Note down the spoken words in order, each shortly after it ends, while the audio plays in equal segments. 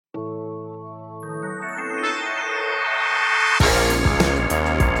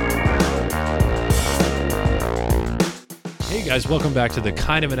Guys, welcome back to the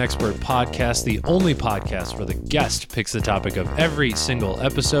Kind of an Expert podcast, the only podcast where the guest picks the topic of every single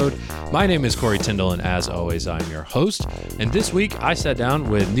episode. My name is Corey Tyndall, and as always, I'm your host. And this week, I sat down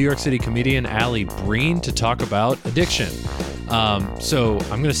with New York City comedian Allie Breen to talk about addiction. So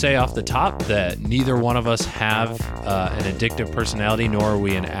I'm going to say off the top that neither one of us have an addictive personality, nor are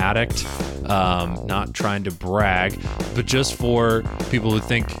we an addict. Not trying to brag, but just for people who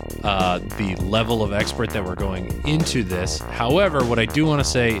think the level of expert that we're going into this. However, what I do want to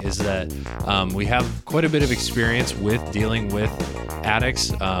say is that we have quite a bit of experience with dealing with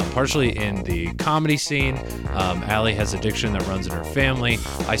addicts, partially in the comedy scene. Allie has addiction that runs in her family.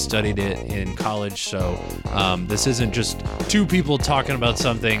 I studied it in college, so this isn't just two people talking about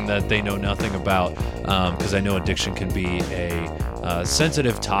something that they know nothing about, because I know addiction can be a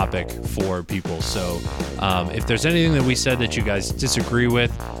sensitive topic for people. So if there's anything that we said that you guys disagree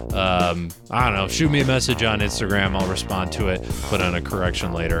with, I don't know, shoot me a message on Instagram. I'll respond to it, put on a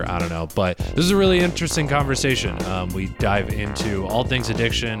correction later. I don't know. But this is a really interesting conversation. We dive into all things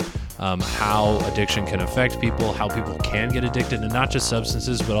addiction, how addiction can affect people, how people can get addicted, and not just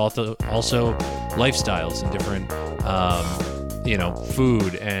substances, but also lifestyles and different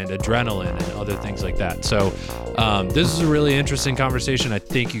food and adrenaline and other things like that. So this is a really interesting conversation. I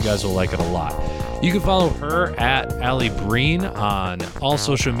think you guys will like it a lot. You can follow her at Allie Breen on all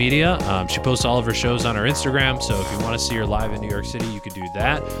social media. She posts all of her shows on her Instagram, so if you want to see her live in New York City, you could do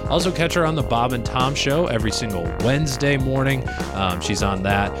that. Also catch her on the Bob and Tom Show every single Wednesday morning. She's on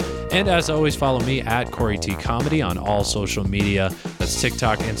that. And as always, follow me at Corey T Comedy on all social media. That's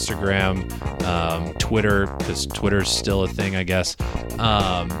TikTok, Instagram, Twitter, because Twitter's still a thing, I guess.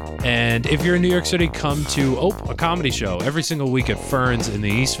 And if you're in New York City, come to a comedy show every single week at Ferns in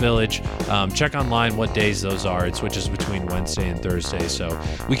the East Village. Check online what days those are. It switches between Wednesday and Thursday, so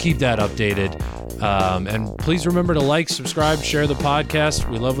we keep that updated. And please remember to like, subscribe, share the podcast.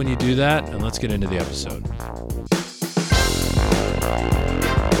 We love when you do that, and let's get into the episode.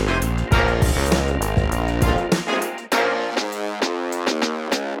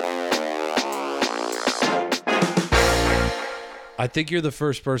 I think you're the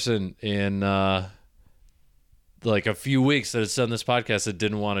first person in like a few weeks that has done this podcast that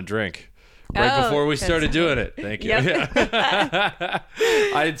didn't want to drink before we started doing it. Thank you. Yep. Yeah.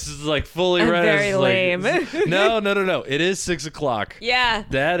 It's just like fully read. Very lame. No. It is 6:00. Yeah.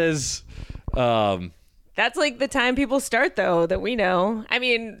 That is. That's like the time people start, though, that we know. I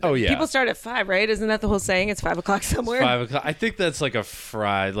mean, people start at 5, right? Isn't that the whole saying? It's 5 o'clock somewhere. It's 5 o'clock. I think that's like a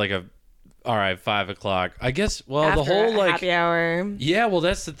Friday, like a. All right, 5 o'clock. I guess. Well, after the whole like happy hour. Yeah, well,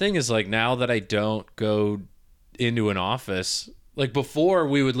 that's the thing is like now that I don't go into an office. Like before,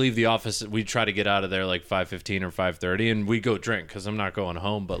 we would leave the office. We'd try to get out of there like 5:15 or 5:30, and we go drink because I'm not going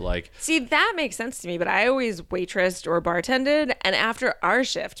home. But like, see, that makes sense to me. But I always waitressed or bartended, and after our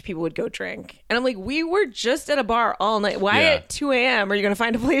shift, people would go drink. And I'm like, we were just at a bar all night. Why at 2 a.m. are you going to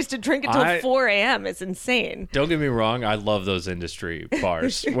find a place to drink until 4 a.m.? It's insane. Don't get me wrong. I love those industry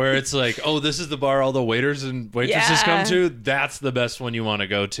bars where it's like, oh, this is the bar all the waiters and waitresses come to. That's the best one you want to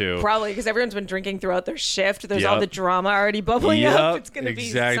go to. Probably because everyone's been drinking throughout their shift. There's all the drama already bubbling up. It's going to be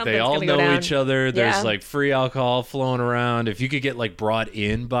something. They all know each other. There's like free alcohol flowing around. If you could get like brought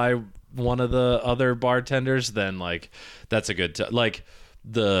in by one of the other bartenders, then like that's a good like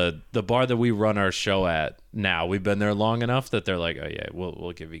the bar that we run our show at now, we've been there long enough that they're like, oh yeah,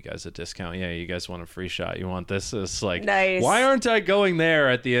 we'll give you guys a discount. Yeah, you guys want a free shot? You want this? It's like, nice. Why aren't I going there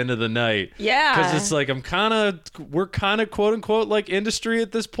at the end of the night? Yeah, because it's like we're kind of quote unquote like industry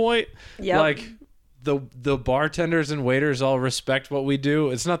at this point. Yeah, like. The bartenders and waiters all respect what we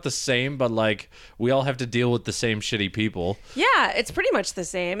do. It's not the same, but like we all have to deal with the same shitty people. Yeah, it's pretty much the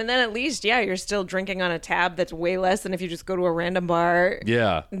same. And then at least, you're still drinking on a tab that's way less than if you just go to a random bar.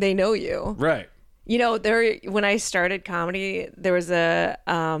 Yeah. They know you. Right. You know, when I started comedy, there was a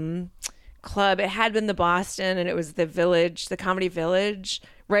club. It had been the Boston, and it was the Village, the Comedy Village,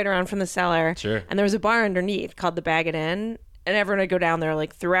 right around from the Cellar. Sure. And there was a bar underneath called the Bag It In. And everyone would go down there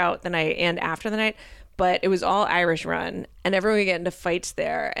like throughout the night and after the night. But it was all Irish run, and everyone would get into fights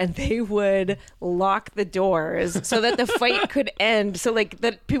there, and they would lock the doors so that the fight could end, so like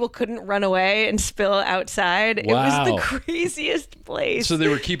that people couldn't run away and spill outside. Wow. It was the craziest place. So they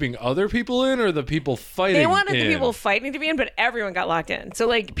were keeping other people in, or the people fighting They wanted in? the people fighting to be in, but everyone got locked in. So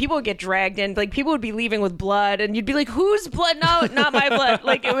like people would get dragged in, like people would be leaving with blood, and you'd be like, whose blood? No, not my blood.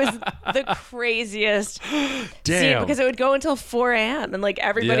 Like it was the craziest. Damn. See, because it would go until 4 a.m. and like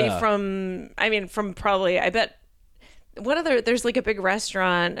everybody from probably, I bet, there's like a big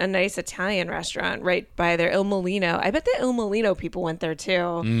restaurant, a nice Italian restaurant right by there, Il Mulino. I bet the Il Mulino people went there too.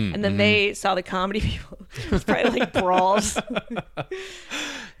 And then they saw the comedy people It's probably like brawls.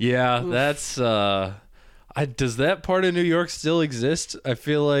 Yeah, that's does that part of New York still exist? I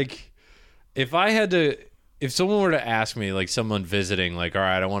feel like if someone were to ask me, like someone visiting, like, all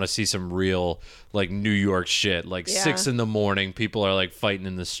right, I want to see some real like New York shit, like 6 a.m, people are like fighting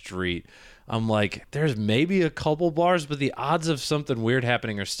in the street. I'm like, there's maybe a couple bars, but the odds of something weird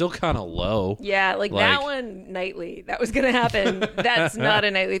happening are still kind of low. Yeah, like that one nightly. That was going to happen. That's not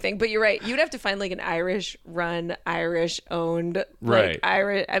a nightly thing. But you're right. You'd have to find like an Irish run, Irish owned. Right. Like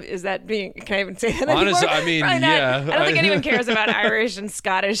Irish. Is that being, can I even say that Honestly, anymore? I mean, Probably not. yeah. I don't think anyone cares about Irish and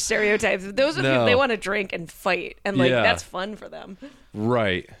Scottish stereotypes. Those are people, they want to drink and fight. And like, that's fun for them.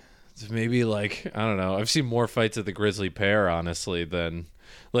 Right. So maybe like, I don't know. I've seen more fights at the Grizzly Pear, honestly, than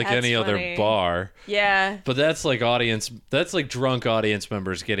like That's any funny. other bar. Yeah. But that's like drunk audience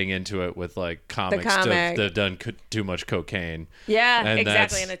members getting into it with like comics comic. that have done too much cocaine. Yeah, And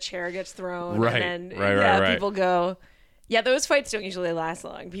exactly. And a chair gets thrown. Right, And then, right. people go. Yeah, those fights don't usually last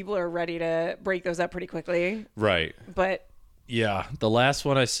long. People are ready to break those up pretty quickly. Right. But yeah, the last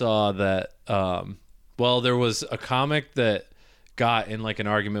one I saw that, there was a comic that got in like an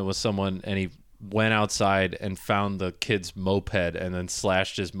argument with someone, and he went outside and found the kid's moped and then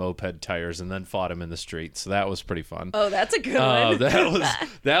slashed his moped tires and then fought him in the street. So that was pretty fun. Oh, that's a good one.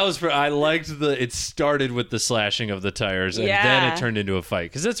 I liked it started with the slashing of the tires and then it turned into a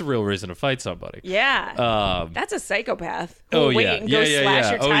fight, because that's a real reason to fight somebody. Yeah. That's a psychopath. Slash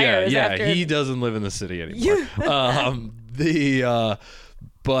your tires after. He doesn't live in the city anymore.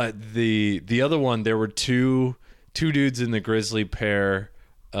 But the other one, there were two dudes in the Grizzly Pear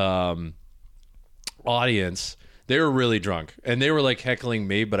audience. They were really drunk and they were like heckling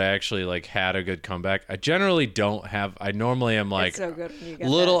me, but I actually like had a good comeback. I generally don't have. I normally am like so good when you get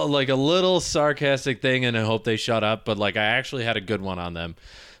a little sarcastic thing and I hope they shut up, but like I actually had a good one on them.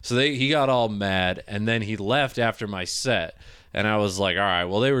 So he got all mad and then he left after my set. And I was like, all right,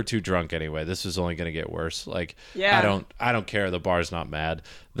 well, they were too drunk anyway. This was only going to get worse. Like, I don't care. The bar's not mad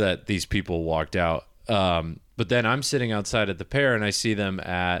that these people walked out. But then I'm sitting outside at the Pear and I see them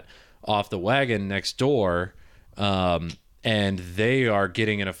at Off the Wagon next door. And they are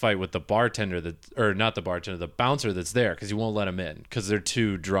getting in a fight with the the bouncer that's there, because he won't let them in because they're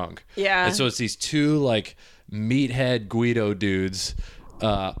too drunk. Yeah. And so it's these two like meathead Guido dudes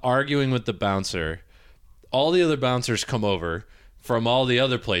arguing with the bouncer. All the other bouncers come over from all the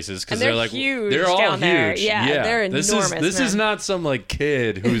other places because they're like huge. They're all down huge. There. Yeah, they're enormous. This is not some like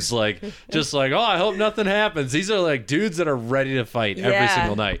kid who's like just like, oh, I hope nothing happens. These are like dudes that are ready to fight every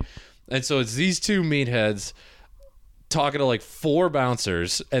single night. And so it's these two meatheads talking to like 4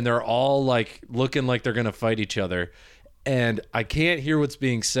 bouncers, and they're all like looking like they're gonna fight each other. And I can't hear what's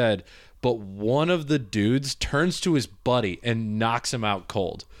being said, but one of the dudes turns to his buddy and knocks him out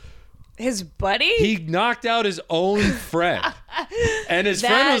cold. His buddy? He knocked out his own friend. And his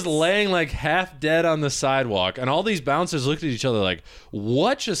friend was laying like half dead on the sidewalk. And all these bouncers looked at each other like,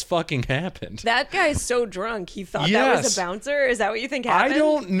 what just fucking happened? That guy's so drunk. He thought that was a bouncer? Is that what you think happened? I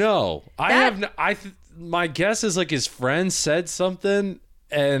don't know. My guess is like his friend said something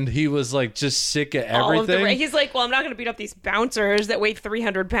and he was like just sick of everything. He's like, well, I'm not going to beat up these bouncers that weigh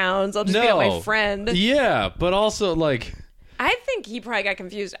 300 pounds. I'll just beat up my friend. Yeah, but also like... I think he probably got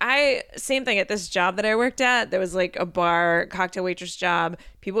confused. Same thing at this job that I worked at. There was like a bar, cocktail waitress job.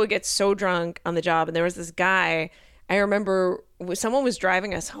 People would get so drunk on the job. And there was this guy, I remember someone was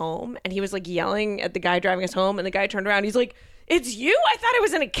driving us home and he was like yelling at the guy driving us home. And the guy turned around. He's like, it's you? I thought I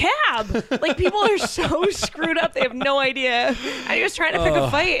was in a cab. Like, people are so screwed up. They have no idea. And he was trying to pick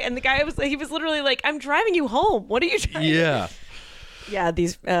a fight. And the guy was literally like, I'm driving you home. What are you trying to do? Yeah,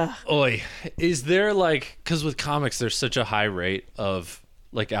 these... Oy. Is there like... Because with comics, there's such a high rate of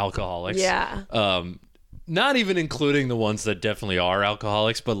like alcoholics. Yeah. Not even including the ones that definitely are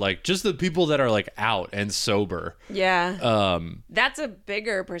alcoholics, but like just the people that are like out and sober. Yeah. That's a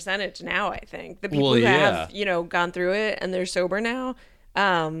bigger percentage now, I think. The people who have, gone through it and they're sober now.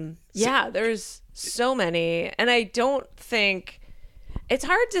 There's so many. And I don't think... It's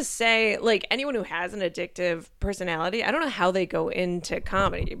hard to say, like, anyone who has an addictive personality, I don't know how they go into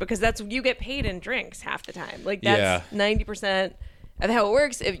comedy, because you get paid in drinks half the time. Like, that's 90% of how it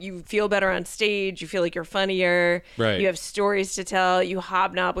works. If you feel better on stage, you feel like you're funnier, you have stories to tell, you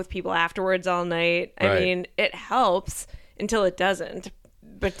hobnob with people afterwards all night. I mean, it helps until it doesn't,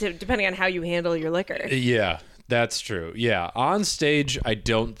 but depending on how you handle your liquor. Yeah, that's true. Yeah, on stage, I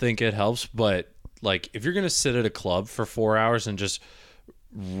don't think it helps, but, like, if you're going to sit at a club for 4 hours and just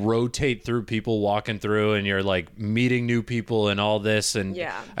rotate through people walking through and you're like meeting new people and all this, and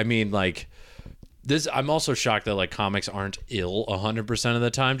I mean, like, I'm also shocked that like comics aren't ill 100% of the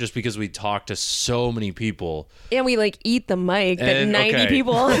time, just because we talk to so many people. And we like eat the mic that And, 90 okay.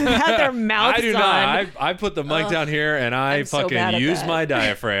 people have their mouths I do on. not. I put the mic down here and I I'm so fucking bad at use that. my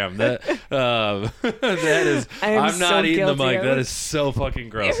diaphragm. That that is. I am I'm not so eating the guilty mic. of That it. is so fucking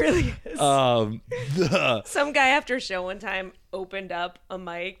gross. It really is. The- Some guy after a show one time opened up a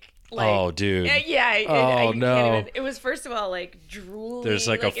mic. Like, oh, dude. Yeah. Oh, you no. can't even, it was first of all like drooly. There's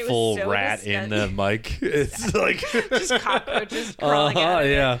like a it was full so rat in the disgusting. mic. It's like Just cockroaches crawling out of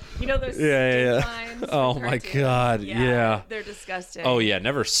yeah. it. You know those Yeah. stick lines Oh from my cartoons? God, yeah. They're disgusting. Oh yeah,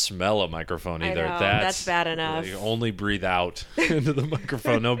 never smell a microphone I either. know, that's bad enough. You only breathe out into the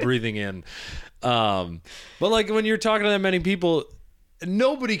microphone, no breathing in. But like when you're talking to that many people,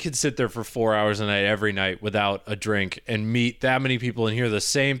 nobody could sit there for 4 hours a night every night without a drink and meet that many people and hear the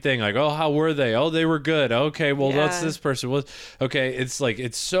same thing. Like, oh, how were they? Oh, they were good. Okay, well, what's Yeah. this person was? Okay, it's like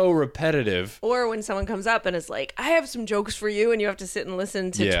it's so repetitive. Or when someone comes up and is like, I have some jokes for you, and you have to sit and listen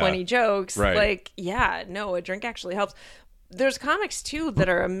to Yeah. 20 jokes. Right. Like, yeah, no, a drink actually helps. There's comics, too, that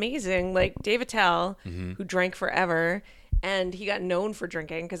are amazing. Like Dave Attell, Mm-hmm. who drank forever, and he got known for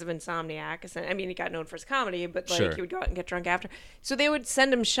drinking because of Insomniac. I mean, he got known for his comedy, but like Sure. he would go out and get drunk after. So they would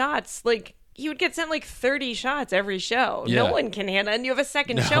send him shots. Like, he would get sent like 30 shots every show. Yeah. No one can handle it. And you have a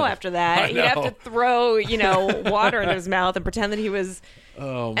second No. show after I that. He'd have know. to throw, water into his mouth and pretend that he was...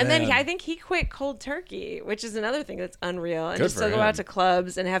 Oh, And then man. I think he quit cold turkey, which is another thing that's unreal. And Good just for to go him. out to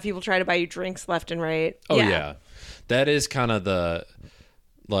clubs and have people try to buy you drinks left and right. Oh yeah. That is kind of the,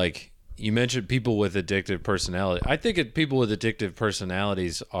 like, you mentioned people with addictive personality. I think people with addictive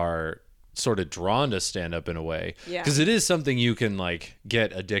personalities are sort of drawn to stand up in a way. Yeah. Because it is something you can like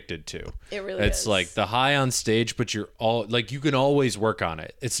get addicted to. It really It's is. like the high on stage, but you're all like, you can always work on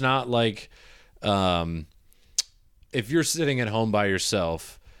it. It's not like, if you're sitting at home by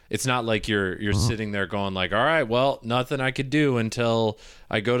yourself, it's not like you're sitting there going like, all right, well, nothing I could do until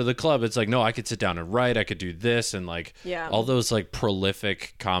I go to the club. It's like, no, I could sit down and write. I could do this. And like Yeah. all those like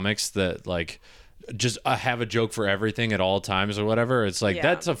prolific comics that like just have a joke for everything at all times or whatever. It's like, Yeah.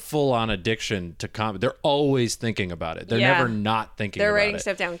 that's a full on addiction to comedy. They're always thinking about it. They're Yeah. never not thinking They're about writing it.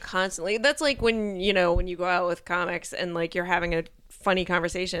 stuff down constantly. That's like when you go out with comics and like you're having a funny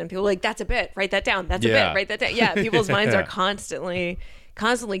conversation and people are like, that's a bit, write that down. That's a Yeah. bit, write that down. Yeah, people's minds Yeah. are constantly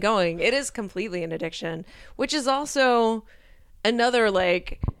going. It is completely an addiction, which is also another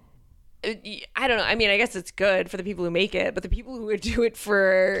like, I don't know. I mean, I guess it's good for the people who make it, but the people who would do it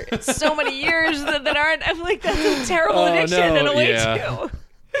for so many years that aren't, I'm like, that's a terrible Oh, addiction no, in a way yeah. too.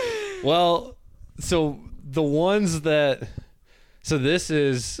 Well, so the ones that, so this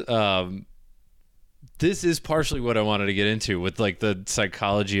is partially what I wanted to get into with like the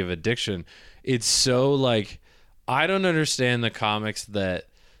psychology of addiction. It's so like, I don't understand the comics that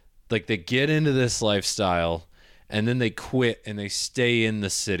like they get into this lifestyle and then they quit and they stay in the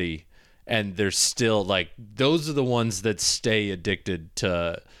city and they're still like, those are the ones that stay addicted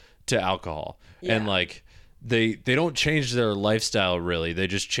to alcohol. Yeah. And like they don't change their lifestyle really. They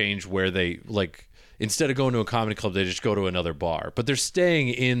just change where they like, instead of going to a comedy club, they just go to another bar. But they're staying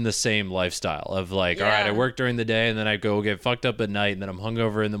in the same lifestyle of like, all right, I Yeah. work during the day and then I go get fucked up at night and then I'm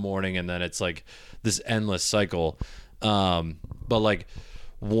hungover in the morning and then it's like this endless cycle. But like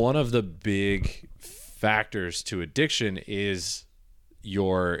one of the big factors to addiction is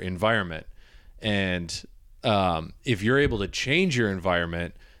your environment. And if you're able to change your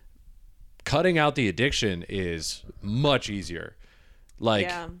environment, cutting out the addiction is much easier. Like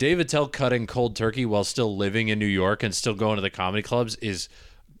Yeah. Dave Attell cutting cold turkey while still living in New York and still going to the comedy clubs is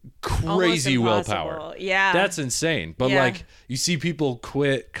crazy Almost willpower. impossible. Yeah. That's insane. But Yeah. like you see people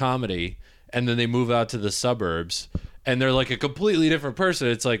quit comedy and then they move out to the suburbs and they're like a completely different person.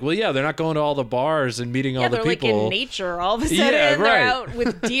 It's like, well, yeah, they're not going to all the bars and meeting all the they're people. like in nature all of a sudden. Yeah, They're right. out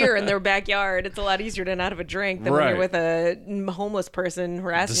with deer in their backyard. It's a lot easier to not have a drink than when Right. you're with a homeless person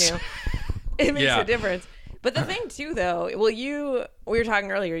harassing you. It makes Yeah. a difference. But the thing too, though, we were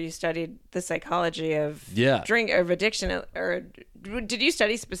talking earlier. You studied the psychology of Yeah. of addiction, or did you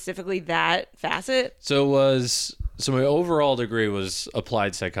study specifically that facet? So my overall degree was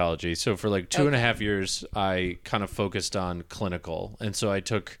applied psychology. So for like 2.5 years, I kind of focused on clinical. And so I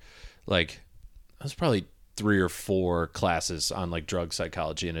took like, I was probably 3 or 4 classes on like drug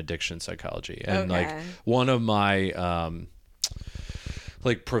psychology and addiction psychology. And like Okay. one of my,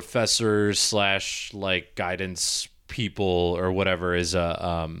 like professors / like guidance people or whatever is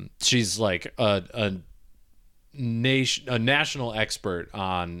she's like a national expert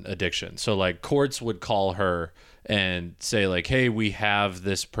on addiction. So like courts would call her and say like, hey, we have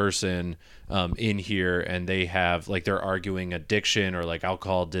this person in here and they have like, they're arguing addiction or like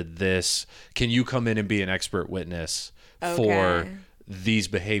alcohol did this. Can you come in and be an expert witness for these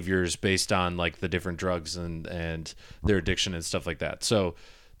behaviors based on like the different drugs and their addiction and stuff like that? So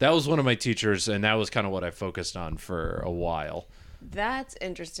that was one of my teachers, and that was kind of what I focused on for a while. That's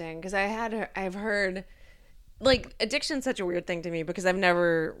interesting because I've heard like addiction's such a weird thing to me because I've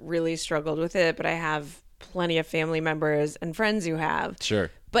never really struggled with it, but I have plenty of family members and friends who have.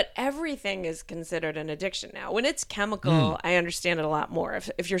 Sure. But everything is considered an addiction now. When it's chemical, I understand it a lot more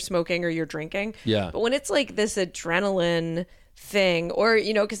if you're smoking or you're drinking. Yeah. But when it's like this adrenaline thing, or,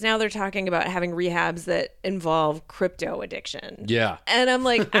 you know, because now they're talking about having rehabs that involve crypto addiction. Yeah. And I'm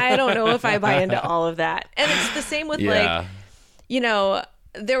like, I don't know if I buy into all of that. And it's the same with like, you know,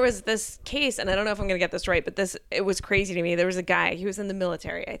 there was this case, and I don't know if I'm going to get this right, but it was crazy to me. There was a guy, he was in the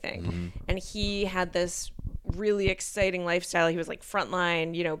military, I think, and he had this really exciting lifestyle. He was like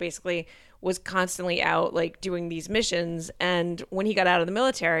frontline, you know, basically was constantly out like doing these missions. And when he got out of the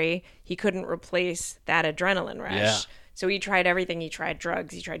military, he couldn't replace that adrenaline rush. Yeah. So he tried everything. He tried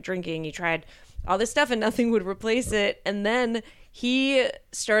drugs, he tried drinking, he tried all this stuff, and nothing would replace it. And then he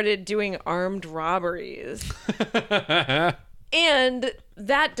started doing armed robberies. And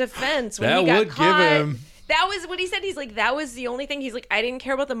that defense, when he got caught, that was what he said. He's like, that was the only thing. He's like, I didn't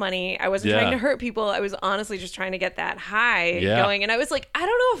care about the money. I wasn't trying to hurt people. I was honestly just trying to get that high going. And I was like, I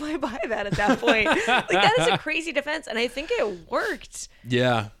don't know if I buy that at that point. Like, that is a crazy defense. And I think it worked.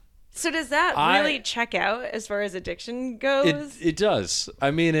 Yeah. So does that really check out as far as addiction goes? It does.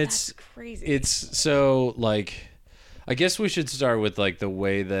 I mean, That's crazy. It's so like, I guess we should start with like the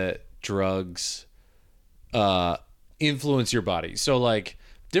way that drugs influence your body. So like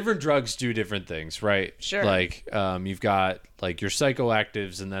different drugs do different things, right? Sure. Like you've got like your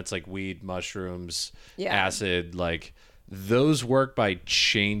psychoactives, and that's like weed, mushrooms, acid. Like those work by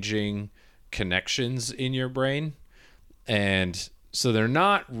changing connections in your brain. And so they're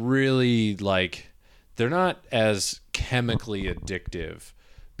not really like, they're not as chemically addictive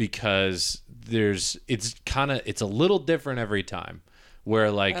because it's a little different every time, where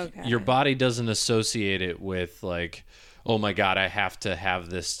like your body doesn't associate it with like, oh my God, I have to have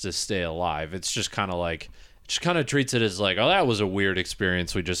this to stay alive. It's just kind of like, just kind of treats it as like, oh, that was a weird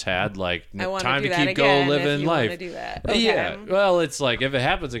experience we just had. Like, time to keep going, living life. Do that. Yeah. Well, it's like, if it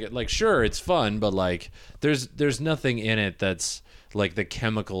happens again, like, sure, it's fun, but like, there's nothing in it that's like the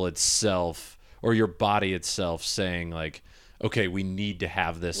chemical itself or your body itself saying like, okay, we need to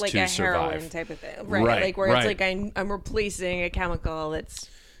have this like to Like survive. a heroin type of thing. Right. Like where it's like I'm replacing a chemical that's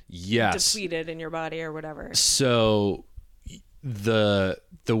depleted in your body or whatever. So the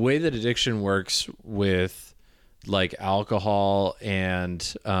way that addiction works with like alcohol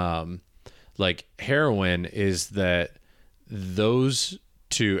and like heroin is that those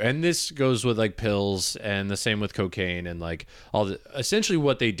two, and this goes with like pills and the same with cocaine and like essentially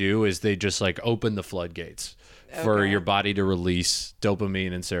what they do is they just like open the floodgates for your body to release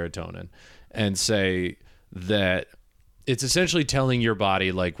dopamine and serotonin, and say that it's essentially telling your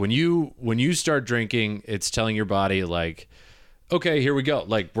body like when you start drinking, it's telling your body like, okay, here we go.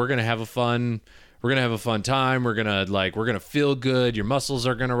 Like we're going to have a fun time. We're going to feel good. Your muscles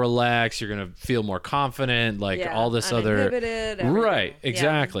are going to relax. You're going to feel more confident, like all this other. Right.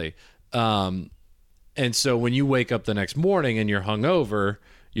 Exactly. Yeah. And so when you wake up the next morning and you're hungover,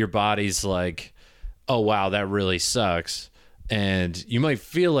 your body's like, oh, wow, that really sucks. And you might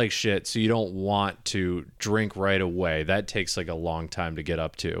feel like shit, so you don't want to drink right away. That takes like a long time to get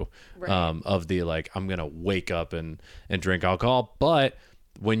up to, of the like, I'm going to wake up and drink alcohol. But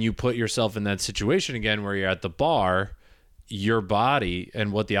when you put yourself in that situation again where you're at the bar, your body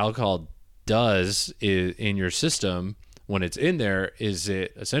and what the alcohol does is in your system when it's in there is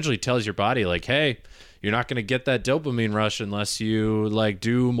it essentially tells your body like, hey, you're not going to get that dopamine rush unless you like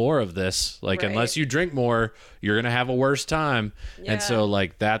do more of this. Like unless you drink more, you're going to have a worse time. Yeah. And so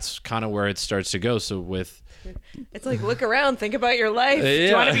like that's kind of where it starts to go. So it's like, look around, think about your life. Do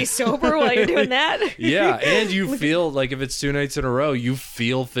you want to be sober while you're doing that? Yeah. And you feel like if it's 2 nights in a row, you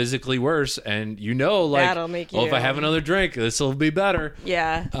feel physically worse, and you know, like, that'll make you, if I have another drink, this will be better.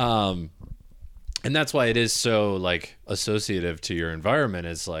 Yeah. And that's why it is so like associative to your environment.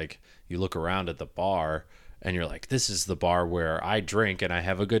 Is like, you look around at the bar and you're like, this is the bar where I drink and I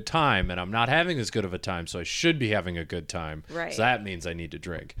have a good time, and I'm not having as good of a time, so I should be having a good time. Right. So that means I need to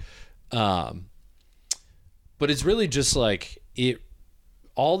drink. But it's really just like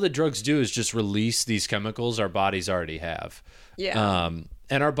all the drugs do is just release these chemicals our bodies already have. Yeah.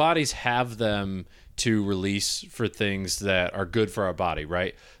 And our bodies have them to release for things that are good for our body,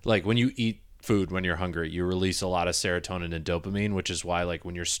 right? Like when you eat food when you're hungry, you release a lot of serotonin and dopamine, which is why like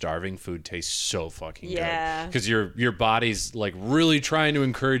when you're starving, food tastes so fucking good, because your body's like really trying to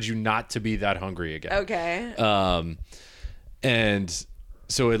encourage you not to be that hungry again. Okay. And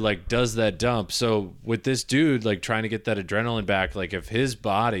so it like does that dump. So with this dude like trying to get that adrenaline back, like if his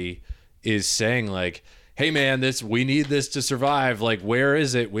body is saying like, hey man, we need this to survive, like where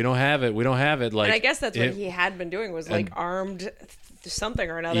is it? We don't have it like, and I guess that's what he had been doing, was like armed something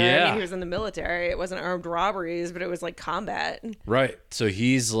or another. I mean, he was in the military. It wasn't armed robberies, but it was like combat. Right. So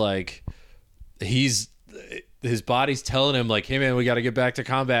he's like, his body's telling him like, hey man, we got to get back to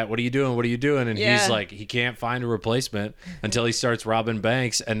combat. What are you doing? And he's like, he can't find a replacement until he starts robbing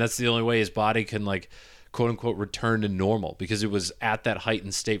banks. And that's the only way his body can like, quote unquote, return to normal, because it was at that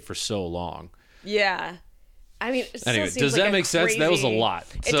heightened state for so long. Yeah. I mean, it still anyway, seems does like that make sense? That was a lot.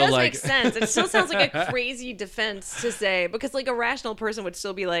 It does make sense. It still sounds like a crazy defense to say, because like a rational person would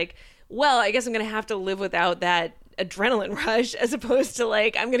still be like, well, I guess I'm going to have to live without that adrenaline rush, as opposed to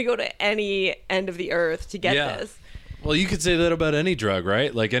like, I'm going to go to any end of the earth to get this. Well, you could say that about any drug,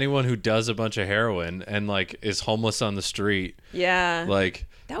 right? Like anyone who does a bunch of heroin and like is homeless on the street. Yeah. Like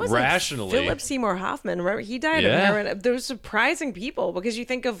that was rationally. Like Philip Seymour Hoffman. Remember, he died of heroin. Those surprising people, because you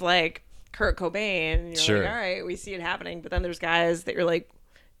think of like Kurt Cobain, and you're like, all right, we see it happening. But then there's guys that you're like,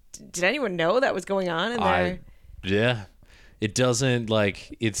 did anyone know that was going on in there? Yeah. It doesn't,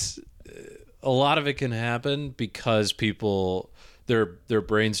 like, it's a lot of it can happen because people, their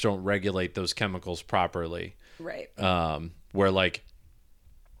brains don't regulate those chemicals properly. Right. Where like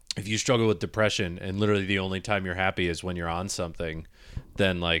if you struggle with depression and literally the only time you're happy is when you're on something,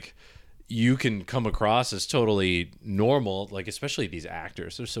 then like you can come across as totally normal, like especially these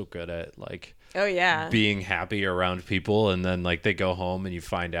actors, they're so good at like being happy around people, and then like they go home and you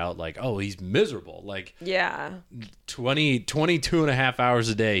find out like, oh, he's miserable, like 22 and a half hours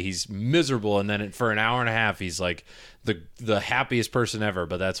a day he's miserable, and then for an hour and a half he's like the happiest person ever,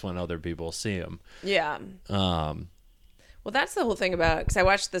 but that's when other people see him. Well, that's the whole thing about, because I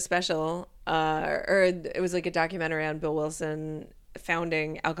watched the special, or it was like a documentary on Bill Wilson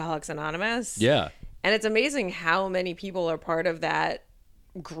founding Alcoholics Anonymous. Yeah. And it's amazing how many people are part of that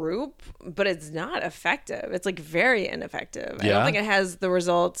group, but it's not effective. It's like very ineffective. I don't think it has the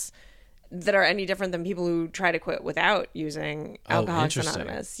results that are any different than people who try to quit without using Alcoholics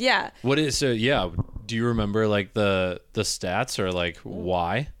Anonymous. Yeah. What is do you remember like the stats, or like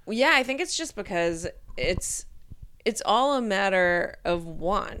why? Yeah, I think it's just because it's all a matter of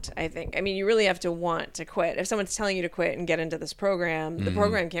want, I think. I mean, you really have to want to quit. If someone's telling you to quit and get into this program, the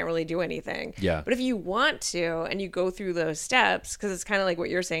program can't really do anything. Yeah. But if you want to, and you go through those steps, because it's kind of like what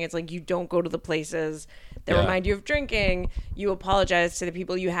you're saying, it's like you don't go to the places that remind you of drinking. You apologize to the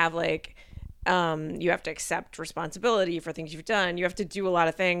people you have, like, you have to accept responsibility for things you've done. You have to do a lot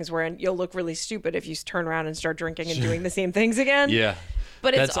of things where you'll look really stupid if you turn around and start drinking and doing the same things again. Yeah.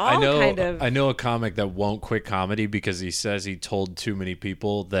 But it's all kind of... I know a comic that won't quit comedy because he says he told too many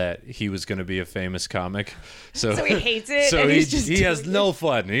people that he was going to be a famous comic. So he hates it. So and he has no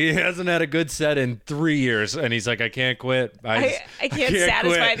fun. He hasn't had a good set in 3 years, and he's like, I can't quit. I can't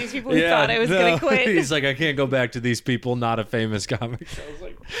satisfy quit. These people who thought I was going to quit. He's like, I can't go back to these people, not a famous comic. So I was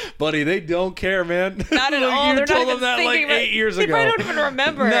like, buddy, they don't care, man. Not at all. You They're told not them that like 8 years ago. They probably don't even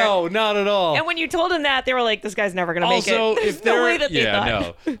remember. No, not at all. And when you told them that, they were like, this guy's never going to make it. Also, if no way that they thought.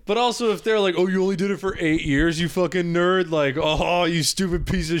 No. But also, if they're like, oh, you only did it for 8 years, you fucking nerd. Like, oh, you stupid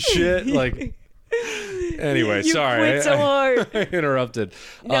piece of shit. Like, anyway, you sorry. Quit so hard. I interrupted.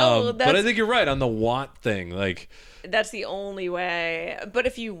 No, but I think you're right on the want thing. Like, that's the only way. But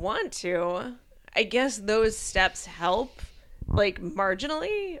if you want to, I guess those steps help, like,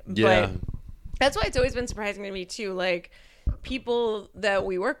 marginally. Yeah. But that's why it's always been surprising to me, too. Like, people that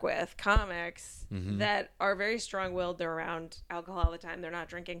we work with, comics, that are very strong-willed, they're around alcohol all the time, they're not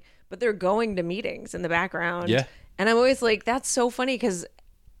drinking, but they're going to meetings in the background. Yeah. And I'm always like, that's so funny, because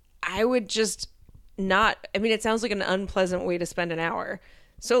I would just not, I mean, it sounds like an unpleasant way to spend an hour.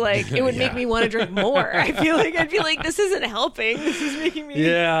 So like, it would make me want to drink more. I'd be like, this isn't helping. This is making me.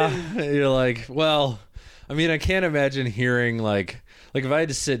 Yeah. You're like, well, I mean, I can't imagine hearing like if I had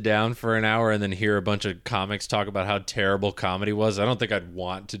to sit down for an hour and then hear a bunch of comics talk about how terrible comedy was, I don't think I'd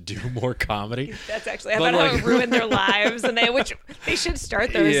want to do more comedy. That's actually about how it ruined their lives, and which they should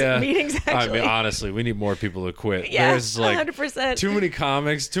start those meetings. Actually, I mean, honestly, we need more people to quit. Yeah, there's like 100%. Too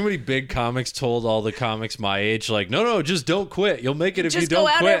many big comics told all the comics my age, like, no, just don't quit. You'll make it if you don't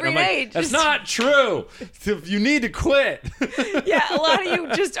quit. Just go out every I'm day. like, that's not true. You need to quit. Yeah, a lot of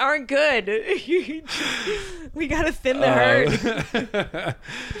you just aren't good. We gotta thin the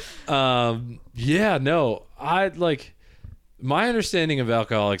herd. Yeah, no, I like my understanding of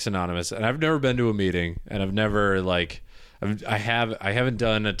Alcoholics Anonymous, and I've never been to a meeting, and I've never like, I haven't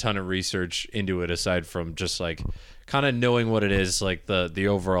done a ton of research into it aside from just like kind of knowing what it is. Like the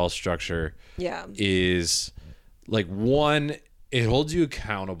overall structure, is like one, it holds you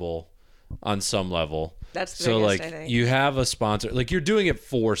accountable on some level. That's the so biggest, like I think. you have a sponsor, like you're doing it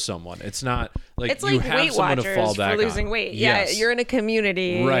for someone. It's not like It's you like have Weight someone to Watchers fall back for losing on. weight. Yes. Yeah, you're in a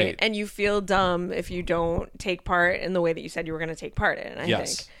community, Right. and you feel dumb if you don't take part in the way that you said you were going to take part in. I think.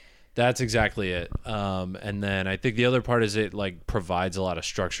 That's exactly it. And then I think the other part is it like provides a lot of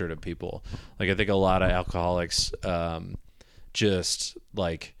structure to people. Like I think a lot of alcoholics, just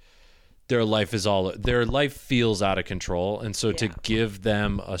like their life feels out of control, and so to give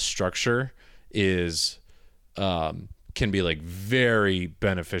them a structure is can be like very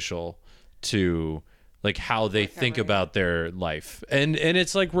beneficial to like how they think about their life. And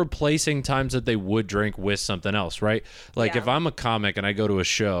it's like replacing times that they would drink with something else, right? Like if I'm a comic and I go to a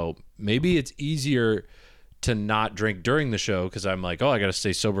show, maybe it's easier to not drink during the show because I'm like, oh, I got to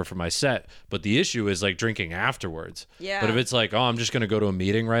stay sober for my set. But the issue is like drinking afterwards. Yeah. But if it's like, oh, I'm just going to go to a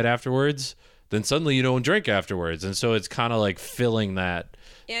meeting right afterwards, then suddenly you don't drink afterwards. And so it's kind of like filling that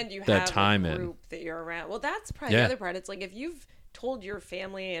And you that have time a in. group that you're around. Well, that's probably the other part. It's like if you've told your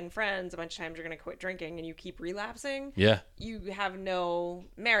family and friends a bunch of times you're going to quit drinking and you keep relapsing, you have no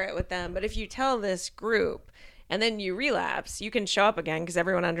merit with them. But if you tell this group and then you relapse, you can show up again because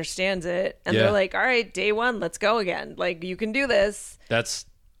everyone understands it. And they're like, all right, day one, let's go again. Like, you can do this. That's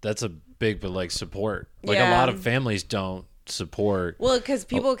a big, but like support. Like a lot of families don't support. Well, because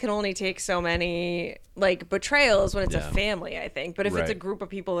people can only take so many like betrayals when it's a family, I think. But if it's a group of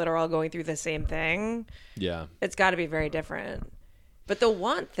people that are all going through the same thing, it's got to be very different. But the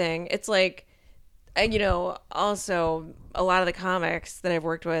want thing, it's like, and, you know, also a lot of the comics that I've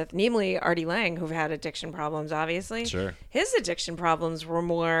worked with, namely Artie Lang, who've had addiction problems, obviously. Sure. His addiction problems were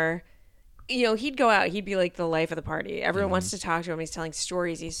more, you know, he'd go out, he'd be like the life of the party. Everyone wants to talk to him. He's telling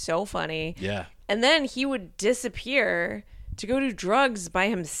stories. He's so funny. Yeah. And then he would disappear to go do drugs by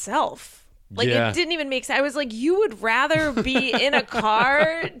himself. Like, it didn't even make sense. I was like, you would rather be in a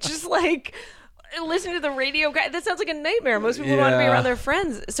car just like listen to the radio guy. That sounds like a nightmare. Most people want to be around their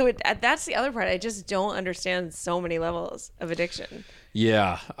friends. So that's the other part. I just don't understand so many levels of addiction.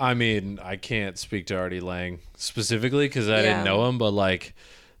 Yeah. I mean, I can't speak to Artie Lang specifically because I didn't know him, but like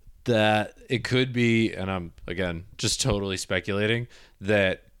that it could be, and I'm again just totally speculating,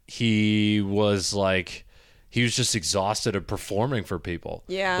 that he was just exhausted of performing for people.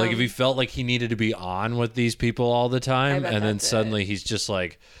 Yeah. Like if he felt like he needed to be on with these people all the time, and then suddenly he's just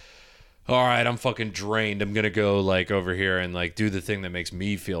like, all right, I'm fucking drained. I'm going to go like over here and like do the thing that makes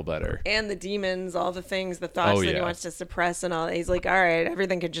me feel better. And the demons, all the things, the thoughts that he wants to suppress and all. He's like, all right,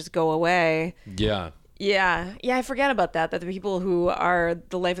 everything could just go away. Yeah. Yeah. Yeah, I forget about that. That the people who are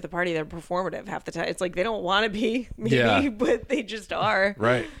the life of the party, they're performative half the time. It's like they don't want to be, maybe, but they just are.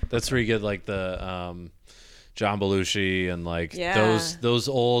 Right. That's where you get like the John Belushi and like those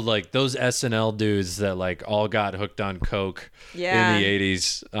old like those SNL dudes that like all got hooked on coke in the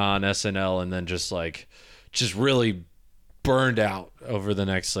 80s on SNL and then just really burned out over the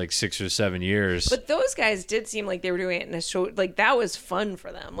next like 6 or 7 years. But those guys did seem like they were doing it in a show, like that was fun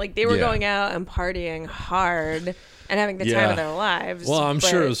for them. Like they were going out and partying hard and having the time of their lives. Well, I'm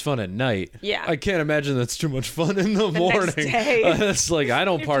sure it was fun at night. Yeah. I can't imagine that's too much fun in the morning. Next day. It's like I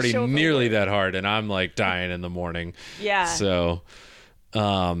don't party nearly that hard and I'm like dying in the morning. Yeah. So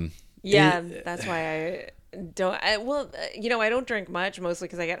that's why I don't you know, I don't drink much mostly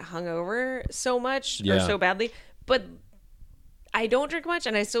because I get hungover so much or so badly. But I don't drink much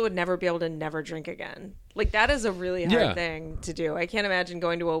and I still would never be able to never drink again. Like that is a really hard thing to do. I can't imagine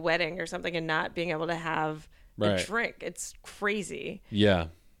going to a wedding or something and not being able to have a drink. It's crazy. Yeah.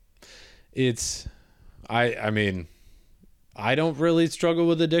 I mean, I don't really struggle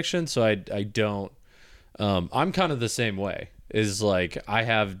with addiction, so I don't. I'm kind of the same way. Is like I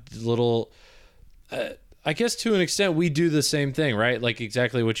have little. I guess to an extent we do the same thing, right? Like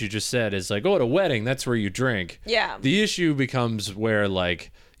exactly what you just said is like, oh, at a wedding, that's where you drink. Yeah. The issue becomes where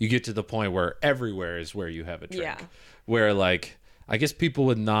like you get to the point where everywhere is where you have a drink. Yeah. Where like I guess people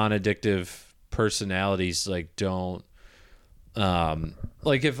with non-addictive personalities like don't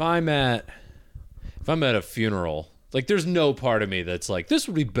like if I'm at a funeral, like there's no part of me that's like this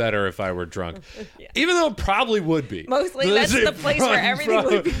would be better if I were drunk. Even though it probably would be. Mostly that's the place where everything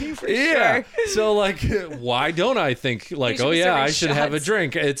would be for sure. So like why don't I think like, oh yeah, I should have a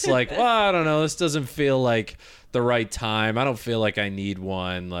drink? It's like, well, I don't know, this doesn't feel like the right time. I don't feel like I need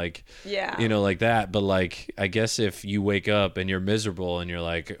one, like, Yeah. you know, like that. But like, I guess if you wake up and you're miserable and you're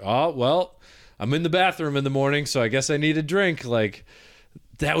like, oh, well, I'm in the bathroom in the morning, so I guess I need a drink. Like,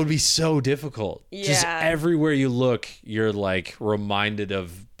 that would be so difficult. Yeah. Just everywhere you look, you're like reminded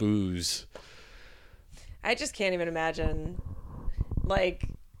of booze. I just can't even imagine, like,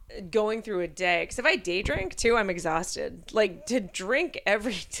 going through a day. Because if I day drink too, I'm exhausted. Like, to drink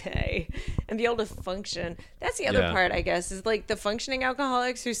every day and be able to function. That's the other part, I guess, is like the functioning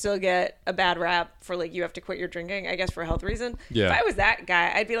alcoholics who still get a bad rap for like, you have to quit your drinking, I guess, for a health reason. Yeah. If I was that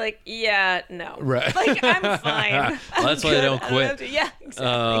guy, I'd be like, yeah, no. Right. Like, I'm fine. Well, that's why they don't quit. Yeah,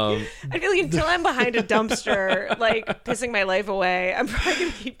 exactly. I feel like until I'm behind a dumpster, like, pissing my life away, I'm probably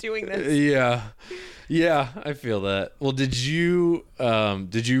going to keep doing this. Yeah. Yeah, I feel that. Well, did you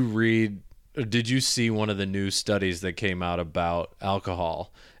read or did you see one of the new studies that came out about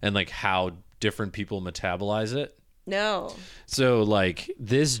alcohol and like how different people metabolize it? No. So like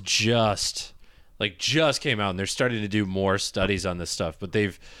this just came out and they're starting to do more studies on this stuff, but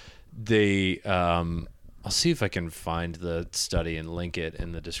I'll see if I can find the study and link it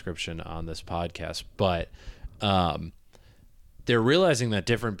in the description on this podcast, but they're realizing that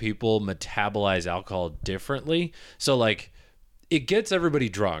different people metabolize alcohol differently. So like it gets everybody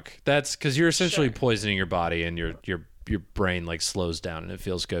drunk. That's because you're essentially poisoning your body and your brain like slows down and it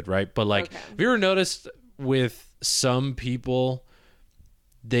feels good, right? But like, have you ever noticed with some people,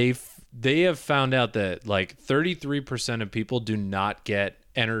 they have found out that like 33% of people do not get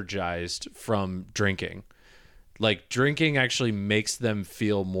energized from drinking. Like drinking actually makes them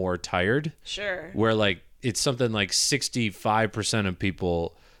feel more tired. Sure. Where like it's something like 65% of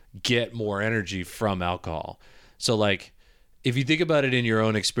people get more energy from alcohol. So like if you think about it in your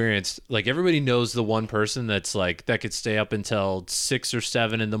own experience, like everybody knows the one person that's like that could stay up until 6 or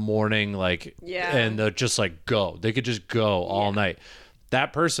 7 in the morning, like, and they'll just like go. They could just go all night.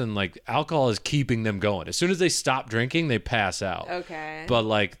 That person, like, alcohol is keeping them going. As soon as they stop drinking, they pass out. Okay. But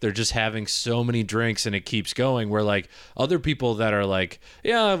like they're just having so many drinks and it keeps going. Where like other people that are like,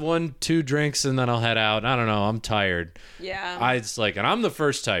 yeah, I have 1-2 drinks and then I'll head out. I don't know, I'm tired. Yeah. It's like, and I'm the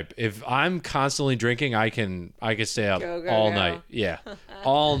first type. If I'm constantly drinking, I can stay up all night. Yeah,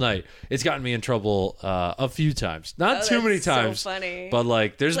 all night. It's gotten me in trouble a few times. Not too many times. So funny. But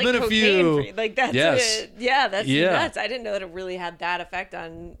like, there's like been a few. Free. Like that's it. Yeah, that's nuts. I didn't know that it really had that effect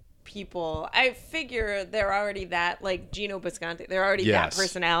on people. I figure they're already that, like Gino Bisconti, they're already that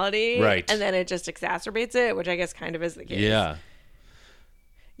personality, right? And then it just exacerbates it, which I guess kind of is the case.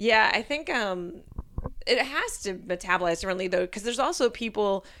 Yeah, I think it has to metabolize differently though, because there's also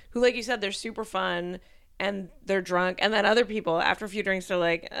people who, like you said, they're super fun and they're drunk, and then other people after a few drinks are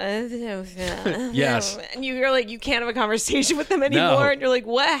like, yes, and you're like, you can't have a conversation with them anymore, and you're like,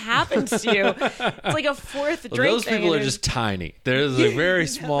 what happened to you? It's like a fourth drink. Those people are just tiny. They're like very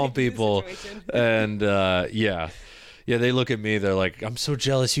small people, and they look at me. They're like, I'm so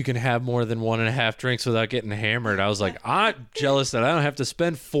jealous you can have more than 1.5 drinks without getting hammered. I was like, I'm jealous that I don't have to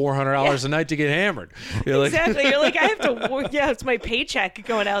spend $400 a night to get hammered. You're exactly. You're like, I have to. Yeah, it's my paycheck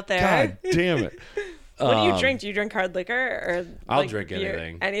going out there. God damn it. What do you drink? Do you drink hard liquor or? I'll drink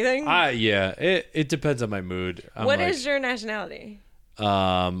anything. Anything? It depends on my mood. What is your nationality?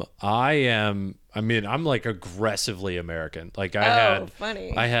 I'm like aggressivly American. Like I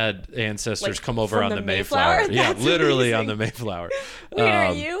had ancestors come over on the Mayflower. Yeah, literally on the Mayflower. Wait,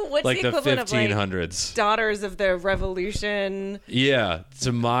 are you? What's like the equivalent the 1500s? Of like Daughters of the Revolution? Yeah, so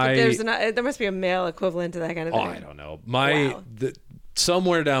there must be a male equivalent to that kind of thing. Oh, I don't know.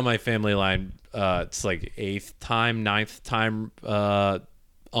 Somewhere down my family line, it's like 9th time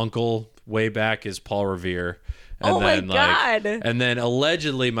uncle way back is Paul Revere. And God. And then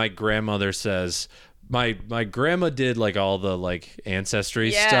allegedly my grandmother says my grandma did like all the like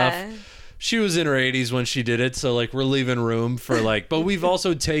ancestry stuff. She was in her 80s when she did it, so like we're leaving room for like, but we've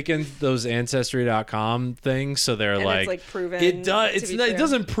also taken those ancestry.com things, so they're and like, it's like proven. It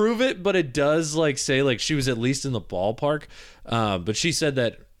doesn't prove it, but it does like say like she was at least in the ballpark. But she said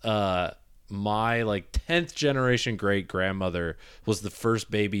that my like 10th generation great grandmother was the first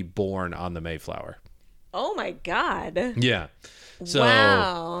baby born on the Mayflower. Oh my God. Yeah.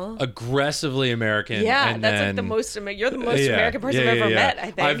 So aggressively American. Yeah, and that's then, like the most. You're the most American person I've ever met. I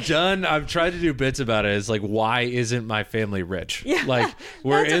think I've tried to do bits about it. It's like, why isn't my family rich? Yeah, like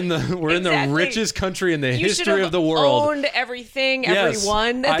we're in the richest country in the history of the world. Owned everything,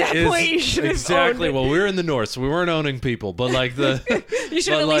 everyone. At that point, you should have exactly. Owned well, we were in the north, so we weren't owning people, but like you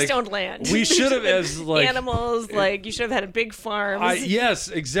should have at least owned land. We should have as like animals. Like you should have had a big farm. Yes,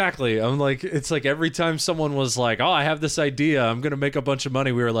 exactly. I'm like, it's like every time someone was like, oh, I have this idea, I'm going to make a bunch of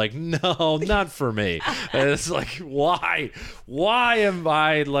money, we were like, no, not for me. And it's like, why am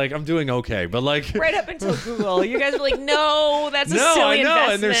I like, I'm doing okay. But like right up until Google, you guys were like, no, that's a silly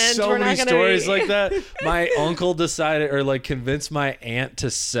investment. And there's so many stories like that. My uncle decided or like convinced my aunt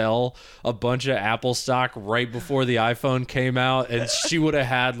to sell a bunch of Apple stock right before the iPhone came out. And she would have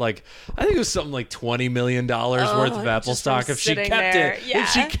had like, I think it was something like $20 million worth of Apple stock if she kept it. Yeah. If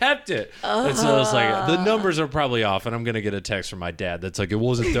she kept it. And so it's like, the numbers are probably off. And I'm going to get a text from my dad that's like, it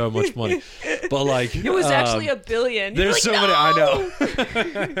wasn't that much money. But like, it was actually $1 billion. There's like, so many, no!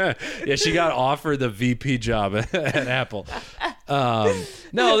 I know. Yeah, she got offered the VP job at Apple.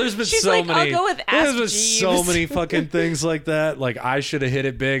 No, there's been She's so like, many. I'll go with There's been Jeeves. so many fucking things like that. Like I should have hit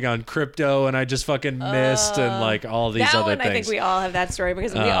it big on crypto, and I just fucking missed, and like all these that other one, things. I think we all have that story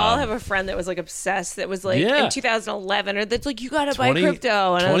because we all have a friend that was like obsessed. That was like Yeah. in 2011, or that's like you gotta buy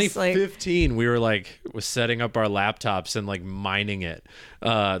crypto. And I was like, 2015, we were like setting up our laptops and like mining it,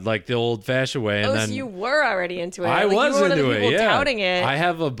 like the old-fashioned way. And oh, then so you were already into it. I like, was you were one of into the it. people Yeah, touting it. I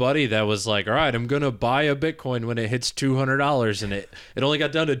have a buddy that was like, "All right, I'm gonna buy a Bitcoin when it hits $200," and it only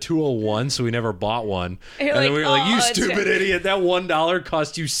got down to 201, so we never bought one. And You're then like, we were like, "You "Oh, stupid idiot! That $1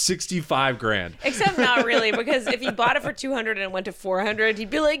 cost you 65 grand." Except not really, because if he bought it for 200 and it went to 400, he'd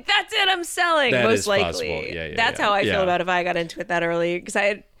be like, "That's it, I'm selling." That most is likely. possible. Yeah, That's yeah. how I feel Yeah. about if I got into it that early. Because I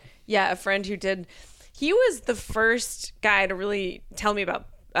had, a friend who did. He was the first guy to really tell me about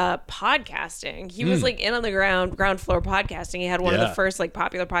podcasting. He was like in on the ground floor podcasting. He had one of the first like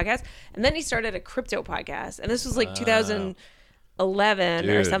popular podcasts, and then he started a crypto podcast. And this was like 2011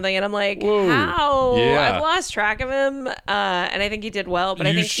 or Dude. something. And I'm like, Whoa. how? Yeah. I've lost track of him. And I think he did well, but I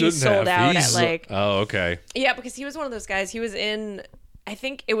You think he shouldn't sold have. out He's- at like. Oh, okay. Yeah, because he was one of those guys. He was in, I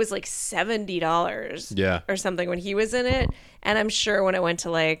think it was like $70 Yeah. or something when he was in it. And I'm sure when it went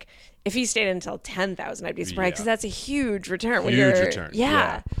to like, if he stayed until 10,000, I'd be surprised because Yeah. that's a huge return. When Huge you're, return.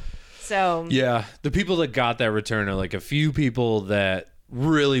 Yeah. So. Yeah, the people that got that return are like a few people that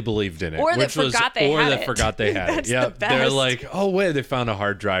really believed in it, Or that which was, forgot they or had that it. forgot they had That's it. Yeah, the they're best. like, oh wait, they found a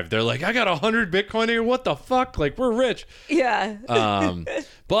hard drive. They're like, I got 100 Bitcoin here. What the fuck? Like, we're rich. Yeah.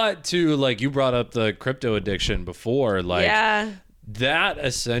 But to like, you brought up the crypto addiction before, like yeah. that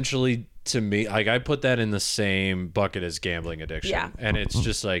essentially. To me, like I put that in the same bucket as gambling addiction. Yeah. And it's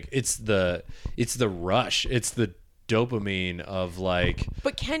just like it's the rush. It's the dopamine of like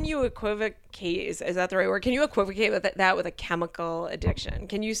But can you equivocate? Is that the right word? Can you equivocate with that with a chemical addiction?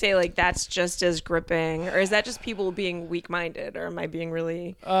 Can you say like that's just as gripping, or is that just people being weak-minded, or am I being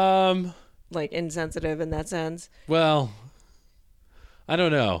really like insensitive in that sense? well, I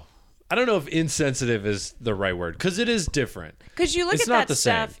don't know. I don't know if insensitive is the right word because it is different. Because you look It's at not that the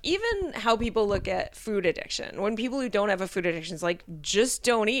same. stuff, even how people look at food addiction. When people who don't have a food addiction is like, just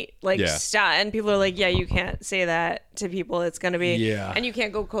don't eat, like Yeah. stop. And people are like, yeah, you can't say that to people. It's going to be, Yeah. and you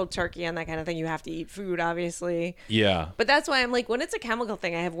can't go cold turkey and that kind of thing. You have to eat food, obviously. Yeah. But that's why I'm like, when it's a chemical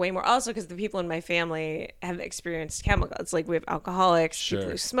thing, I have way more. Also, because the people in my family have experienced chemical. It's like we have alcoholics, people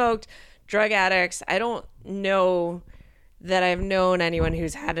Sure. who smoked, drug addicts. I don't know that I've known anyone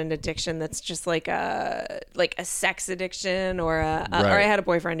who's had an addiction that's just like a sex addiction or or I had a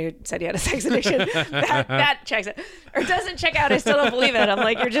boyfriend who said he had a sex addiction. that checks it. Or doesn't check out. I still don't believe it. I'm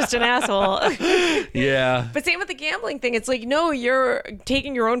like, you're just an asshole. Yeah. But same with the gambling thing. It's like, no, you're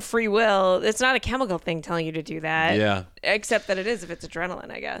taking your own free will. It's not a chemical thing telling you to do that. Yeah. Except that it is if it's adrenaline,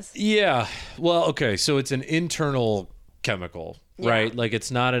 I guess. Yeah. Well, okay. So it's an internal chemical, right? Yeah. Like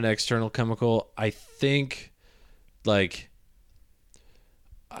it's not an external chemical. I think like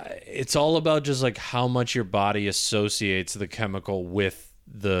it's all about just like how much your body associates the chemical with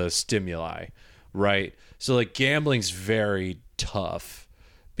the stimuli, right? So like gambling's very tough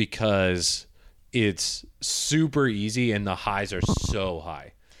because it's super easy and the highs are so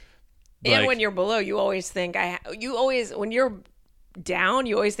high. And Like- when you're below, you always think when you're down,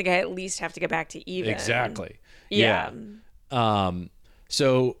 you always think I at least have to get back to even. Exactly. Yeah.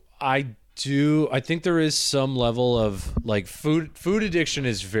 So I think there is some level of like food addiction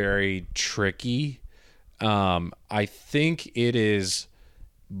is very tricky. I think it is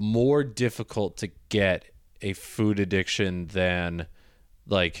more difficult to get a food addiction than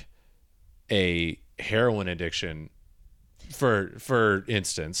like a heroin addiction, for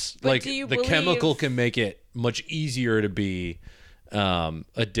instance. But like do you the believe- chemical can make it much easier to be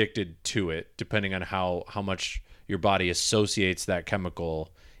addicted to it, depending on how much your body associates that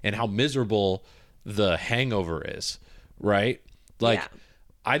chemical and how miserable the hangover is, right? Like, Yeah.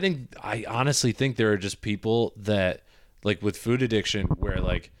 I honestly think there are just people that, like, with food addiction, where,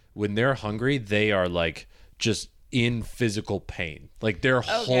 like, when they're hungry, they are, like, just in physical pain. Like their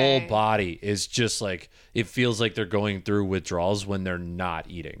whole body is just like, it feels like they're going through withdrawals when they're not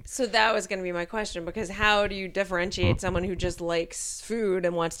eating. So that was going to be my question, because how do you differentiate someone who just likes food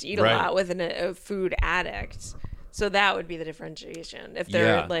and wants to eat a lot with a food addict? So that would be the differentiation. If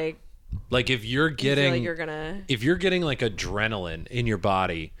they're like if you're getting, if you're getting like adrenaline in your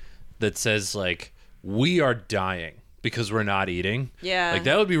body that says like, we are dying because we're not eating. Yeah. Like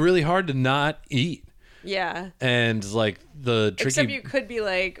that would be really hard to not eat. Yeah. And like the tricky... Except you could be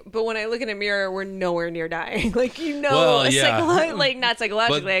like, but when I look in a mirror, we're nowhere near dying. Like, like not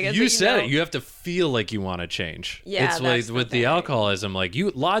psychologically, but I guess. You said it. You have to feel like you want to change. Yeah, it's like with the alcoholism, like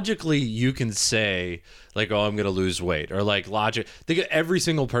you logically you can say like, oh, I'm going to lose weight, or like think of every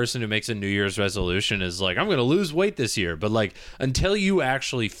single person who makes a New Year's resolution is like, I'm going to lose weight this year. But like, until you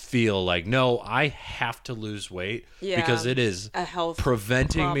actually feel like, no, I have to lose weight because it is a health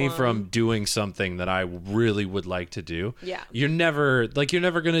preventing me from doing something that I really would like to do. Yeah. You're never going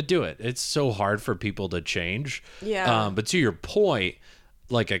to do it. It's so hard for people to change. Yeah. But to your point,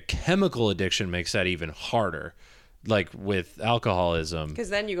 like a chemical addiction makes that even harder. Like with alcoholism. Because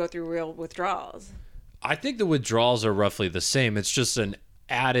then you go through real withdrawals. I think the withdrawals are roughly the same. It's just an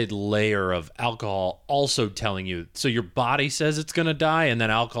added layer of alcohol also telling you. So your body says it's going to die, and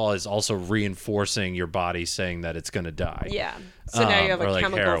then alcohol is also reinforcing your body saying that it's going to die. Yeah. So now you have a like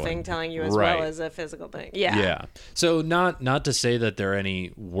chemical heroin. thing telling you as well as a physical thing. Yeah. Yeah. So not to say that they're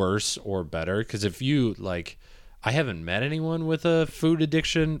any worse or better, because if you like, I haven't met anyone with a food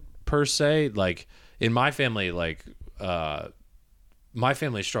addiction per se. Like in my family, my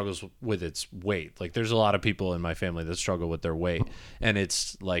family struggles with its weight. Like there's a lot of people in my family that struggle with their weight. And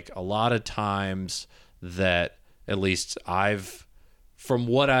it's like a lot of times that at least from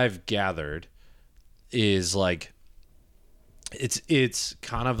what I've gathered is like, it's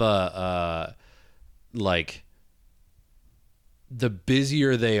kind of a like the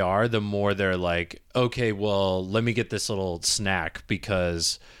busier they are, the more they're like, okay, well, let me get this little snack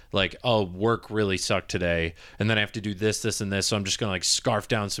because like, oh, work really sucked today, and then I have to do this, and this, so I'm just gonna like scarf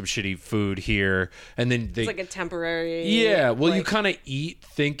down some shitty food here, and then it's like a temporary. Yeah, well, you kind of eat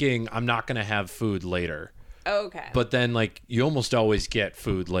thinking I'm not gonna have food later. Okay. But then like you almost always get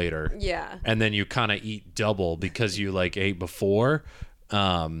food later. Yeah. And then you kind of eat double because you like ate before,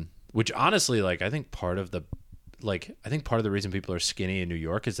 which honestly, like I think part of the reason people are skinny in New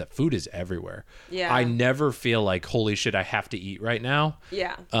York is that food is everywhere. Yeah. I never feel like, holy shit, I have to eat right now.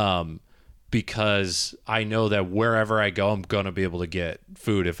 Yeah. Because I know that wherever I go, I'm going to be able to get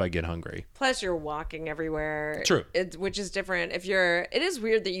food if I get hungry. Plus you're walking everywhere. True. Which is different. It is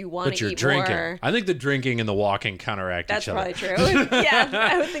weird that you want to eat drinking. more. I think the drinking and the walking counteract each other. That's probably true. Yeah,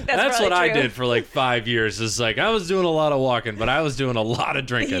 I would think that's what true. I did for like 5 years. Is like, I was doing a lot of walking, but I was doing a lot of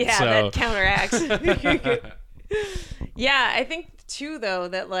drinking. Yeah, so. that counteracts. Yeah, I think too though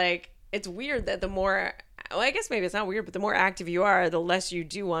that like it's weird that the more, well, I guess maybe it's not weird, but the more active you are, the less you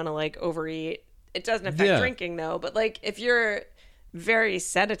do want to like overeat. It doesn't affect drinking though, but like if you're very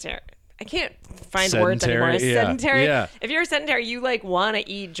sedentary, I can't find words anymore. Sedentary. Yeah. If you're sedentary, you like want to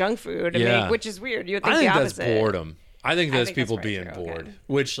eat junk food, which is weird. You would think I think the opposite. that's boredom. I think that's people that's being true. bored, Okay.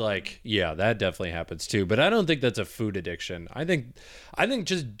 which like, yeah, that definitely happens too. But I don't think that's a food addiction. I think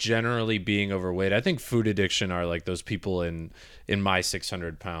just generally being overweight. I think food addiction are like those people in my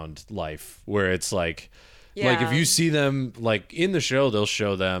 600-pound life where it's like if you see them like in the show, they'll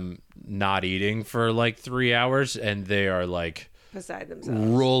show them not eating for like 3 hours and they are like beside themselves,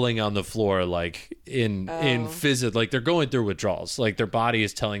 rolling on the floor, like in physical, like they're going through withdrawals, like their body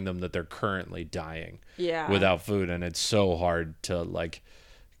is telling them that they're currently dying without food. And it's so hard to like,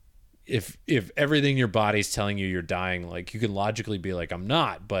 if everything your body's telling you you're dying, like you can logically be like, I'm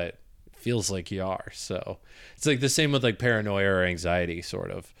not, but it feels like you are. So it's like the same with like paranoia or anxiety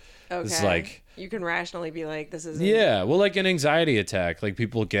sort of. Okay. It's like you can rationally be like, this is well, like an anxiety attack, like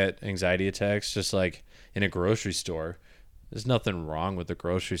people get anxiety attacks just like in a grocery store. There's nothing wrong with the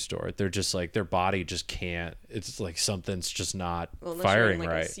grocery store. They're just like, their body just can't. It's like something's just not firing you're in, like,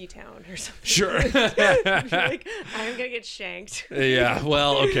 right. A C-town or something. Sure. Like, I'm gonna get shanked. Yeah.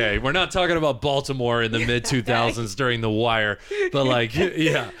 Well, okay. We're not talking about Baltimore in the mid 2000s during The Wire, but like,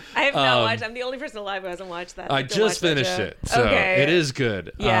 yeah. I have not watched. I'm the only person alive who hasn't watched that. I just finished it, so it is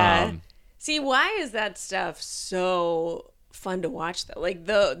good. Yeah. See, why is that stuff so fun to watch though? Like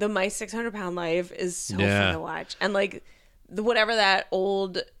the My 600-Pound Life is so fun to watch, and like. Whatever that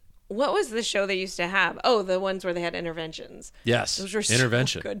old, what was the show they used to have? Oh, the ones where they had interventions. Yes, those were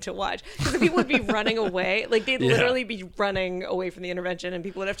intervention. So good to watch because the people would be running away, like they'd literally be running away from the intervention, and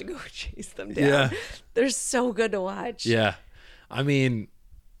people would have to go chase them down. Yeah, they're so good to watch. Yeah, I mean,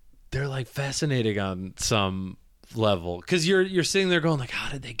 they're like fascinating on some level, because you're sitting there going like,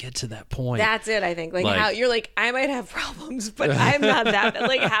 how did they get to that point? That's it. I think like how you're like, I might have problems, but I'm not that.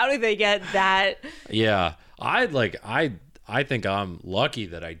 Like, how do they get that? Yeah, I think I'm lucky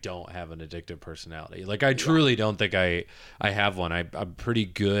that I don't have an addictive personality. Like, I truly don't think I have one. I'm pretty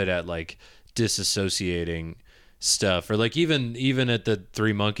good at like disassociating stuff, or like even at the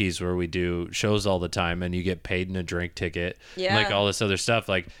Three Monkeys where we do shows all the time and you get paid in a drink ticket, and like all this other stuff.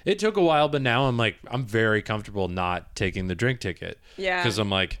 Like, it took a while, but now I'm very comfortable not taking the drink ticket. Yeah, because I'm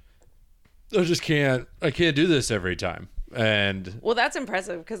like, I can't do this every time. And well, that's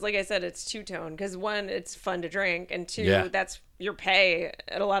impressive because, like I said, it's two-tone. Because one, it's fun to drink, and two, that's your pay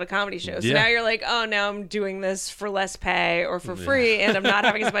at a lot of comedy shows. So now you're like, oh, now I'm doing this for less pay or for free, and I'm not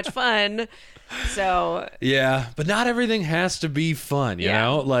having as much fun. So yeah, but not everything has to be fun, you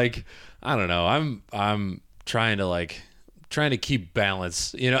know. Like, I don't know. I'm trying to keep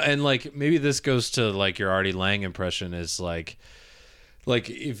balance, you know. And like, maybe this goes to like your Artie Lang impression is like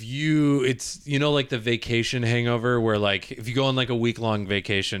if it's, you know, like the vacation hangover where like if you go on like a week-long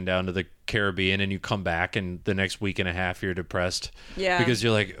vacation down to the Caribbean and you come back and the next week and a half you're depressed because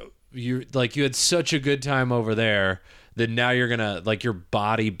you had such a good time over there that now you're gonna like your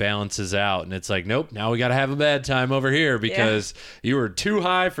body balances out and it's like, nope, now we gotta have a bad time over here because you were too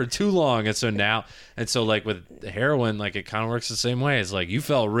high for too long. And so like with heroin, like it kind of works the same way. It's like you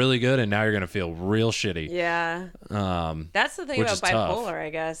felt really good and now you're gonna feel real shitty. That's the thing about bipolar,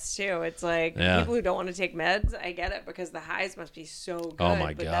 I guess, too. It's like people who don't want to take meds, I get it, because the highs must be so good. Oh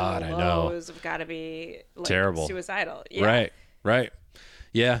my God, then the lows have got to be like terrible, suicidal. Right.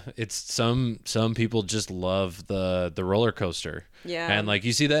 Yeah, it's some people just love the roller coaster. Yeah. And like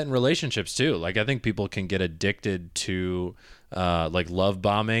you see that in relationships too. Like, I think people can get addicted to like love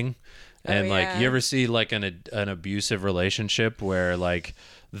bombing. And like, you ever see like an abusive relationship where like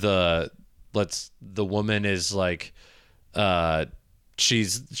the woman is like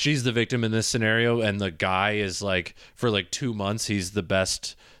she's the victim in this scenario, and the guy is like, for like 2 months he's the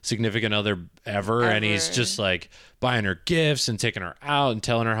best significant other ever, and he's just like buying her gifts and taking her out and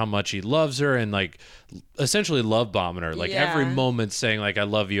telling her how much he loves her and like essentially love bombing her, like every moment saying like, I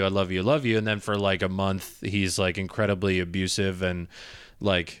love you, I love you, I love you. And then for like a month he's like incredibly abusive and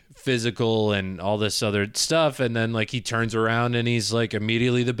like physical and all this other stuff, and then like he turns around and he's like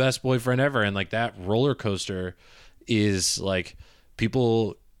immediately the best boyfriend ever. And like that roller coaster is like,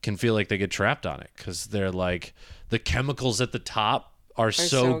 people can feel like they get trapped on it because they're like, the chemicals at the top are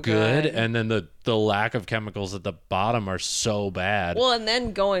so good, and then the lack of chemicals at the bottom are so bad. Well, and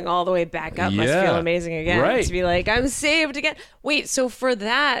then going all the way back up must feel amazing again. Right. To be like, I'm saved again. Wait, so for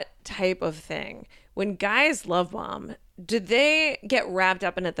that type of thing, when guys love bomb, do they get wrapped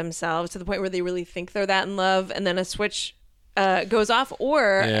up in it themselves to the point where they really think they're that in love, and then a switch goes off,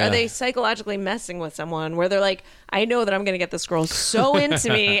 or are they psychologically messing with someone where they're like, I know that I'm going to get this girl so into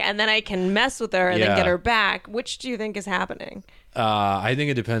me, and then I can mess with her and then get her back? Which do you think is happening? I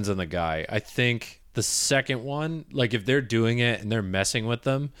think it depends on the guy. I think the second one, like if they're doing it and they're messing with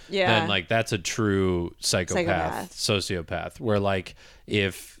them, then like that's a true sociopath, where like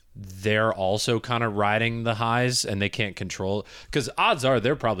if they're also kind of riding the highs and they can't control, because odds are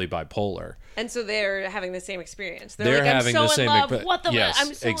they're probably bipolar. And so they're having the same experience. They're like, having I'm so the same in love. What the? Yes,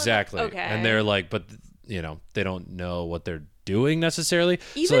 I'm so exactly. Okay. And they're like, but you know, they don't know what they're doing necessarily.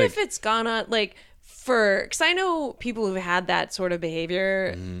 Even if it's gone on, like, because I know people who've had that sort of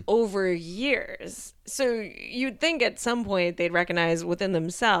behavior over years. So you'd think at some point they'd recognize within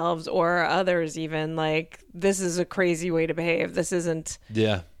themselves or others even, like, this is a crazy way to behave. This isn't.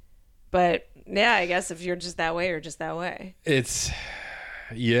 Yeah. But yeah, I guess if you're just that way, you're just that way. I've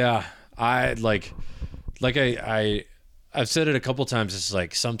said it a couple times. It's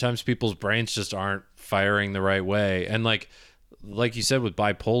like sometimes people's brains just aren't firing the right way. And like you said with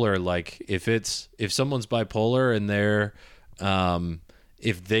bipolar, like if someone's bipolar and they're,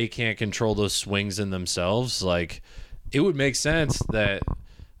 if they can't control those swings in themselves, like it would make sense that,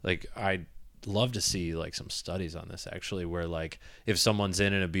 like, I'd love to see like some studies on this actually, where like if someone's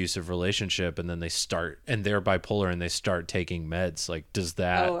in an abusive relationship and then they start, and they're bipolar and they start taking meds, like does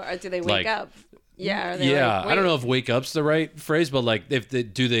that, or do they wake up? Yeah. I don't know if wake up's the right phrase, but like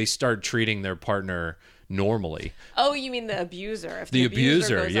do they start treating their partner normally? Oh, you mean the abuser? If the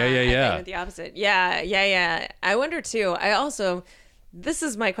abuser goes I think the opposite. Yeah. I wonder too. This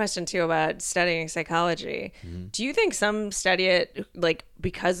is my question too about studying psychology. Do you think some study it like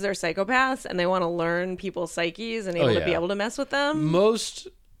because they're psychopaths and they want to learn people's psyches and to be able to mess with them? Most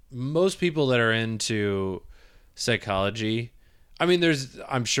people that are into psychology, I mean,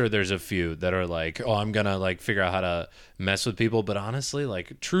 I'm sure there's a few that are like, oh, I'm gonna like figure out how to mess with people, but honestly,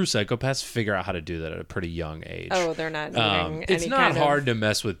 like true psychopaths figure out how to do that at a pretty young age. Oh, they're not needing It's any not kind hard of... to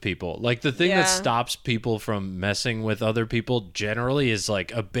mess with people. Like the thing that stops people from messing with other people generally is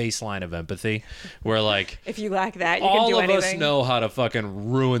like a baseline of empathy, where like If you lack that, you all can do of anything. us know how to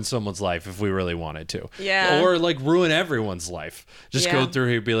fucking ruin someone's life if we really wanted to. Yeah. Or like ruin everyone's life. Just Yeah. go through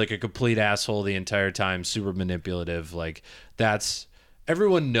here, be like a complete asshole the entire time, super manipulative. Like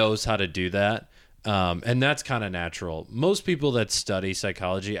everyone knows how to do that. And that's kind of natural. Most people that study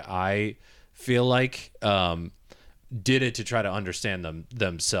psychology, I feel like, did it to try to understand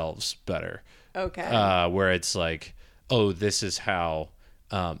themselves better. Okay. Where it's like, oh, this is how,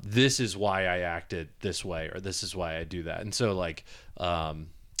 this is why I acted this way, or this is why I do that. And so like,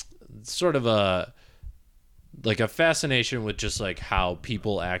 sort of a fascination with just like how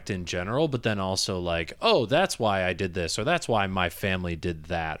people act in general, but then also like, oh, that's why I did this, or that's why my family did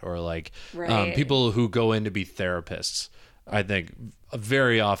that, or like Right. people who go in to be therapists, I think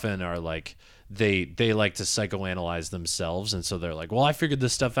very often are like they like to psychoanalyze themselves, and so they're like, well, I figured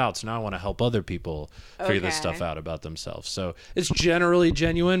this stuff out, so now I want to help other people figure this Okay. stuff out about themselves. So it's generally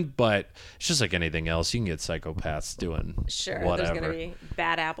genuine, but it's just like anything else. You can get psychopaths doing Sure, whatever. there's going to be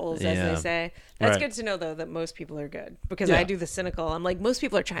bad apples, as Yeah. they say. That's Right. good to know, though, that most people are good. Because Yeah. I do the cynical. I'm like, most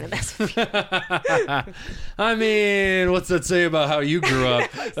people are trying to mess with you. I mean, what's that say about how you grew up?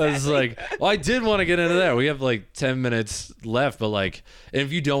 I was like, well, I did want to get into that. We have like 10 minutes left, but like,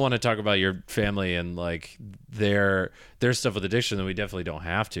 if you don't want to talk about your family and like their stuff with addiction, then we definitely don't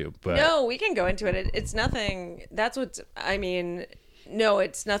have to. But No, we can go into it. It's nothing. That's what's, I mean, no,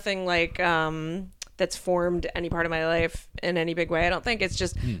 it's nothing like that's formed any part of my life in any big way. I don't think. It's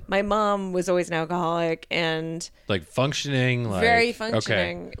just my mom was always an alcoholic and like functioning, like very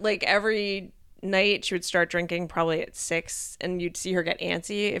functioning. Like every night she would start drinking probably at 6, and you'd see her get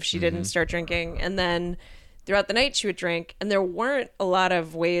antsy if she didn't start drinking. And then throughout the night she would drink, and there weren't a lot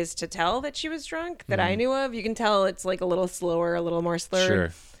of ways to tell that she was drunk that I knew of. You can tell it's like a little slower, a little more slurred.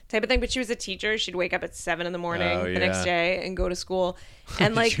 Sure. Type of thing. But she was a teacher. She'd wake up at 7 a.m. Oh, the next yeah. day and go to school.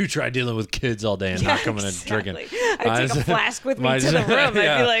 And like, you try dealing with kids all day and not coming and drinking. I'd take a flask with me to the room. I'd be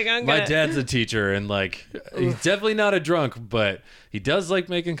like, I'm my gonna... dad's a teacher, and like he's definitely not a drunk, but he does like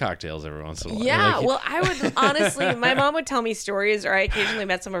making cocktails every once in a while. Yeah, Like, well, I would honestly, my mom would tell me stories, or I occasionally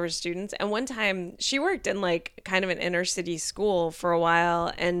met some of her students. And one time she worked in like kind of an inner city school for a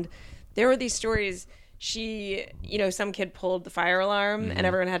while, and there were these stories. She, some kid pulled the fire alarm and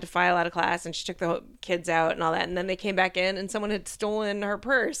everyone had to file out of class, and she took the kids out and all that. And then they came back in and someone had stolen her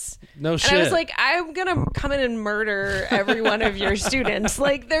purse. No And shit. I was like, I'm going to come in and murder every one of your students.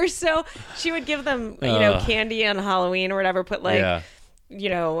 Like, she would give them, candy on Halloween or whatever, put like,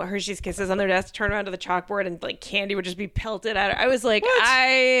 yeah. Hershey's Kisses on their desk, turn around to the chalkboard, and like candy would just be pelted at her. I was like,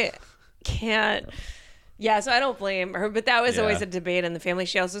 I can't. Yeah, so I don't blame her, but that was Yeah. always a debate in the family.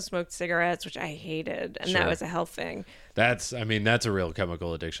 She also smoked cigarettes, which I hated, and Sure. that was a health thing. That's a real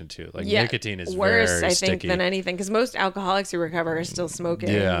chemical addiction too. Like Yeah, nicotine is worse, very I think, sticky. than anything, because most alcoholics who recover are still smoking.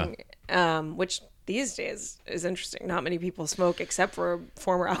 Yeah. Which these days is interesting. Not many people smoke except for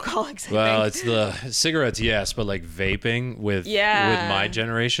former alcoholics. I Well, think. it's the cigarettes, yes, but like vaping with my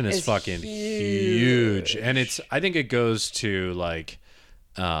generation is It's fucking huge. And I think it goes to like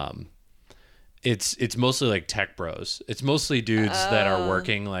it's mostly like tech bros. It's mostly dudes that are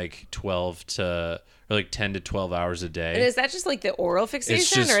working like 10 to 12 hours a day. And is that just like the oral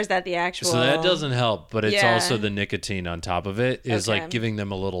fixation, or is that the actual? So that doesn't help, but it's Yeah. also the nicotine on top of it is Okay. like giving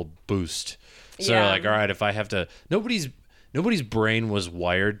them a little boost. So Yeah. they're like, all right, if I have to, nobody's brain was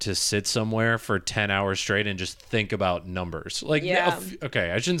wired to sit somewhere for 10 hours straight and just think about numbers. Like, Yeah.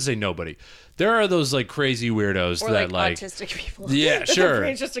 okay, I shouldn't say nobody. There are those like crazy weirdos or that like autistic people. yeah, Their sure.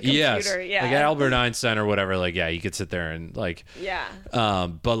 brain's just a computer. Yes. Yeah. Like Albert Einstein or whatever. Like, yeah, you could sit there and like, Yeah.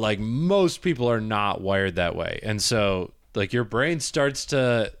 but like most people are not wired that way. And so like your brain starts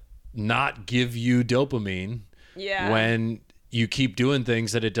to not give you dopamine Yeah. when you keep doing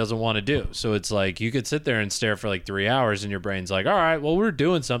things that it doesn't want to do. So it's like you could sit there and stare for like 3 hours and your brain's like, all right, well, we're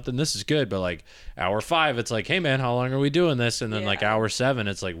doing something. This is good. But like hour 5, it's like, hey man, how long are we doing this? And then like Yeah. hour 7,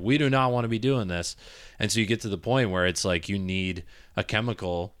 it's like, we do not want to be doing this. And so you get to the point where it's like you need a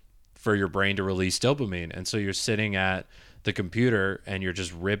chemical for your brain to release dopamine. And so you're sitting at the computer and you're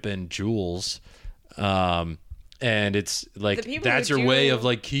just ripping joules. And it's like The people that's who your way do- of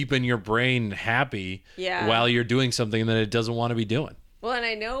like keeping your brain happy Yeah. while you're doing something that it doesn't want to be doing. Well, and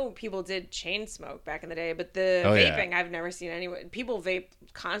I know people did chain smoke back in the day, but the Oh, yeah. vaping, I've never seen anyone. People vape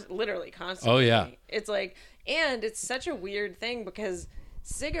literally constantly. Oh, yeah. It's like, and it's such a weird thing because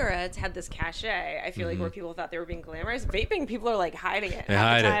cigarettes had this cachet. I feel like where people thought they were being glamorous. Vaping, people are like hiding it They half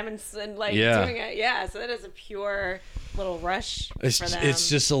hide the it. time and like Yeah. doing it. Yeah, so that is a pure little rush for them. It's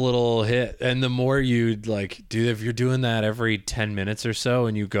just a little hit. And the more you like do, if you're doing that every 10 minutes or so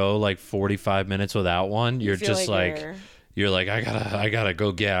and you go like 45 minutes without one, you're feel just like like you're like, I gotta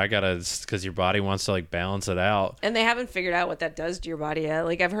go because your body wants to like balance it out. And they haven't figured out what that does to your body yet.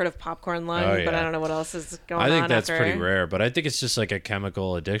 Like I've heard of popcorn lung, Oh, but I yeah. don't know what else is going on. I think that's after. pretty rare, but I think it's just like a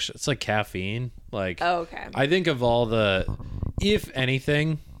chemical addiction. It's like caffeine. Like, Oh, okay. I think of all the, if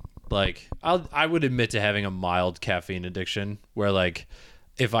anything, like I would admit to having a mild caffeine addiction where like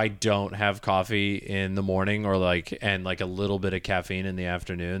if I don't have coffee in the morning or like and like a little bit of caffeine in the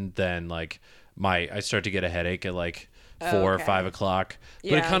afternoon, then like I start to get a headache at like 4 or okay. 5 o'clock.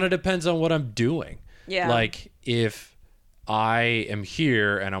 But Yeah. it kind of depends on what I'm doing. Yeah. Like if I am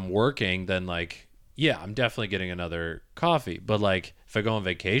here and I'm working, then like, yeah, I'm definitely getting another coffee. But like if I go on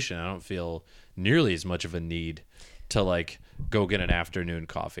vacation, I don't feel nearly as much of a need to like go get an afternoon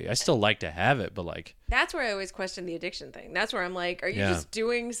coffee. I still like to have it, but like, That's where I always question the addiction thing. That's where I'm like, are you Yeah. just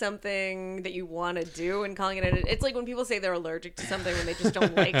doing something that you want to do and calling it an It's like when people say they're allergic to something when they just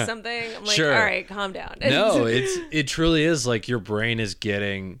don't like something. I'm like, Sure. all right, calm down. no, it truly is like your brain is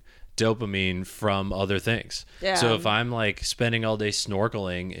getting dopamine from other things. Yeah. So if I'm like spending all day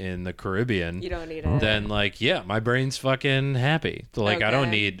snorkeling in the Caribbean, You don't need it. then like, yeah, my brain's fucking happy. So, like I don't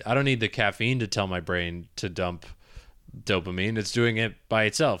Okay. need the caffeine to tell my brain to dump dopamine. It's doing it by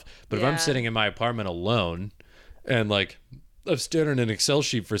itself. But if I'm Yeah. sitting in my apartment alone and like I've stared at an Excel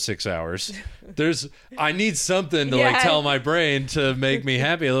sheet for 6 hours, I need something to like Yeah. tell my brain to make me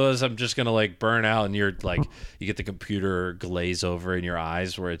happy. Otherwise I'm just gonna like burn out and you're like you get the computer glaze over in your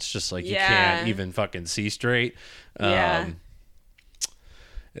eyes where it's just like you Yeah. can't even fucking see straight. Yeah.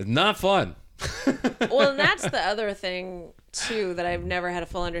 It's not fun. Well, and that's the other thing too that I've never had a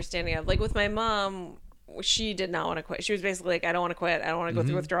full understanding of. Like with my mom, she did not want to quit. She was basically like, I don't want to quit. I don't want to go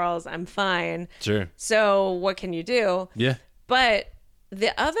through withdrawals. I'm fine. Sure. So what can you do? Yeah. But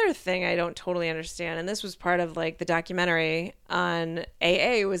the other thing I don't totally understand, and this was part of like the documentary on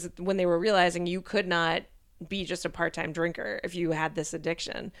AA, was when they were realizing you could not be just a part-time drinker if you had this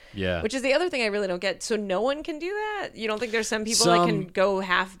addiction. Yeah. Which is the other thing I really don't get. So no one can do that? You don't think there's some people that can go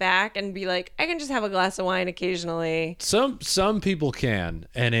half back and be like, I can just have a glass of wine occasionally? Some people can,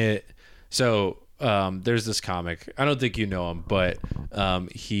 and there's this comic. I don't think you know him, but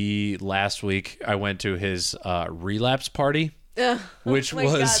he last week I went to his relapse party, Ugh. which Oh my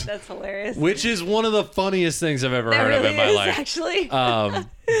was God, that's hilarious. which is one of the funniest things I've ever that heard really of in my is, life. actually.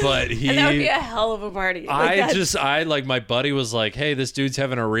 But he. and that would be a hell of a party. Like, that's- I like my buddy was like, hey, this dude's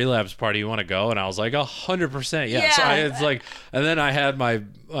having a relapse party. You want to go? And I was like, 100% yes. Yeah. It's like, and then I had my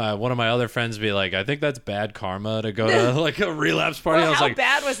one of my other friends be like, I think that's bad karma to go to like a relapse party. Well, I was how like,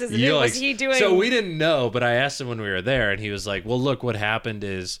 bad was his addiction? Was yikes. he doing- So we didn't know, but I asked him when we were there, and he was like, well, look, what happened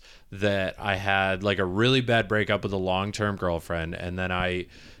is that I had like a really bad breakup with a long-term girlfriend, and then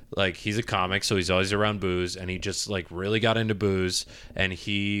he's a comic, so he's always around booze, and he just like really got into booze, and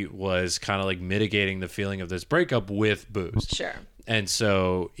he was kind of like mitigating the feeling of this breakup with booze. Sure. And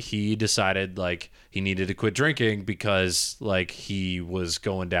so he decided like he needed to quit drinking because like he was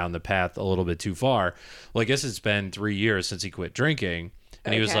going down the path a little bit too far. Well, I guess it's been 3 years since he quit drinking,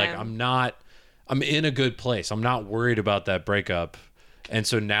 and he was Okay. like, I'm in a good place. I'm not worried about that breakup. And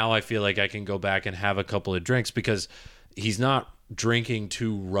so now I feel like I can go back and have a couple of drinks because he's not drinking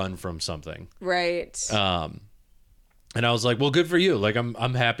to run from something. Right. And I was like, well, good for you. Like, I'm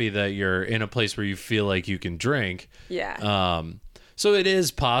happy that you're in a place where you feel like you can drink. yeah. So it is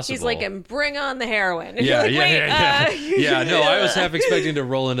possible. He's like, and bring on the heroin. And Yeah, you're like, yeah, wait, yeah, yeah. No, I was half expecting to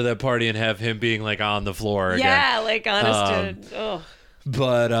roll into that party and have him being like on the floor again. yeah, like honest to, ugh.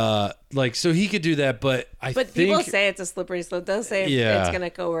 But like, so he could do that. But I But think people say it's a slippery slope. They'll say Yeah. it's going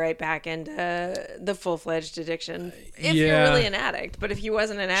to go right back into the full-fledged addiction if Yeah. you're really an addict. But if he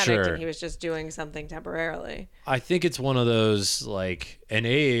wasn't an addict Sure. and he was just doing something temporarily. I think it's one of those like, and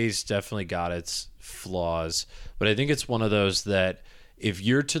AA's definitely got its flaws, but I think it's one of those that if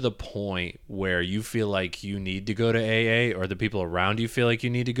you're to the point where you feel like you need to go to AA or the people around you feel like you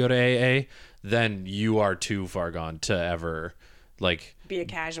need to go to AA, then you are too far gone to ever like Be a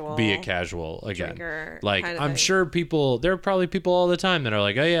casual. again. drinker Like kind of I'm thing. sure there are probably people all the time that are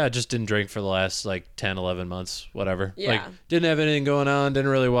like, oh yeah, I just didn't drink for the last like 10, 11 months, whatever. Yeah. Like didn't have anything going on,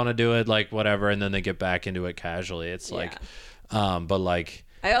 didn't really want to do it, like whatever, and then they get back into it casually. It's like but like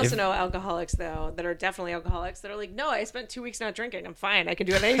I also if- know alcoholics, though, that are definitely alcoholics that are like, no, I spent 2 weeks not drinking. I'm fine. I can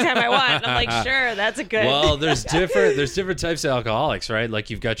do it anytime I want. And I'm like, sure, that's a good. Well, there's different types of alcoholics, right?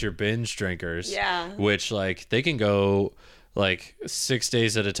 Like you've got your binge drinkers, Yeah. which like they can go like 6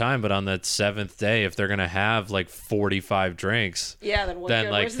 days at a time, but on that 7th day, if they're gonna have like 45 drinks, then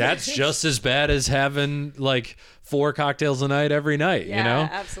like that's just as bad as having like 4 cocktails a night every night. Yeah, you know,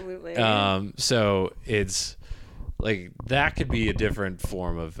 absolutely. So it's like that could be a different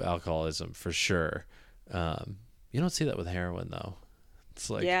form of alcoholism for sure. You don't see that with heroin though. It's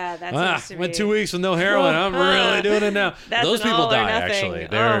like, went 2 weeks with no heroin. I'm really doing it now. Those people die, actually.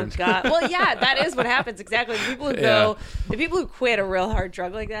 Oh, God. Well, yeah, that is what happens. Exactly. The people who go, the people who quit a real hard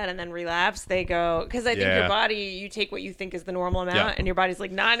drug like that and then relapse, they go, because I think your body, you take what you think is the normal amount, and your body's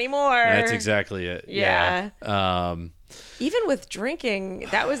like, not anymore. That's exactly it. Yeah. Even with drinking,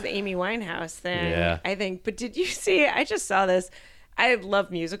 that was the Amy Winehouse thing, I think. But did you see, I just saw this. I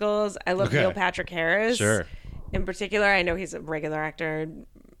love musicals. I love Neil Patrick Harris. Sure. In particular, I know he's a regular actor,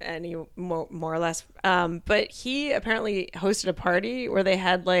 and he more or less. But he apparently hosted a party where they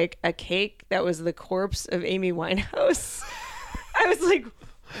had like a cake that was the corpse of Amy Winehouse. I was like,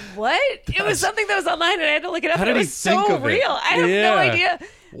 "What?" It was something that was online, and I had to look it up. How did it was he think so of real. it? I have no idea.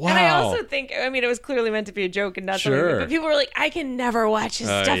 Wow. And I also think, I mean, it was clearly meant to be a joke and not something. But people were like, "I can never watch his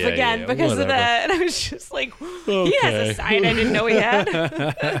stuff again because of that." And I was just like, "He has a side I didn't know he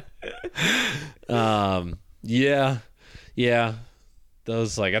had." Yeah.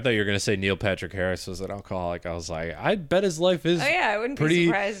 Those, like, I thought you were gonna say Neil Patrick Harris was an alcoholic. I was like, I bet his life is I wouldn't be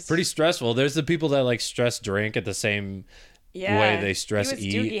surprised. Pretty stressful. There's the people that like stress drink at the same way they stress he was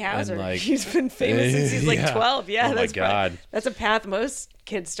eat. Doogie Howser. And like, he's been famous since he's like 12. Yeah, oh that's my God. That's a path most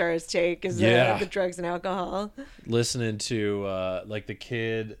kid stars take is the drugs and alcohol. Listening to like the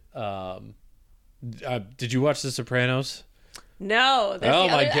kid. Did you watch The Sopranos? No. Oh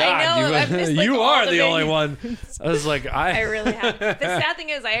my God! You are the only one. I was like, I really have. The sad thing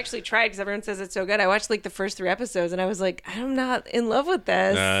is, I actually tried because everyone says it's so good. I watched like the first 3 episodes, and I was like, I'm not in love with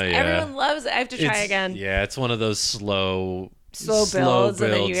this. Everyone loves it. I have to try again. Yeah, it's one of those slow builds,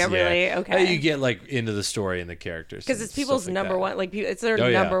 and then you get really You get like into the story and the characters because it's people's number one. Like it's their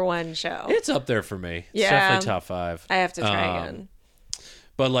number one show. It's up there for me. Yeah, it's definitely top 5. I have to try again.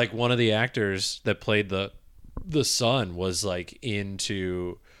 But like one of the actors that played the son was like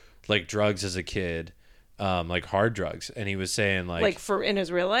into like drugs as a kid, like hard drugs, and he was saying like for in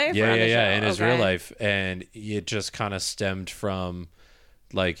his real life. In his real life, and it just kind of stemmed from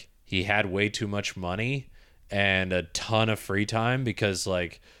like he had way too much money and a ton of free time because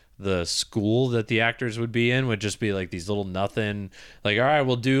like the school that the actors would be in would just be like these little nothing, like, all right,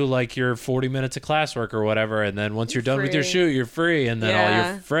 we'll do like your 40 minutes of classwork or whatever, and then once you're done with your shoot, you're free, and then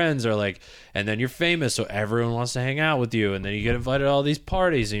all your friends are like, and then you're famous, so everyone wants to hang out with you, and then you get invited to all these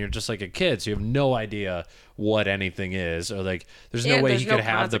parties, and you're just like a kid, so you have no idea what anything is, or like there's no way you could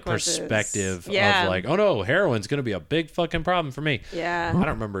have the perspective of like, oh no, heroin's gonna be a big fucking problem for me. I don't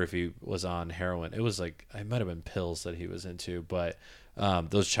remember if he was on heroin. It was like, it might have been pills that he was into, but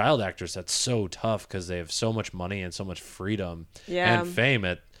those child actors, that's so tough because they have so much money and so much freedom and fame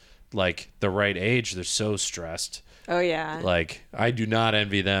at like the right age. They're so stressed. Like I do not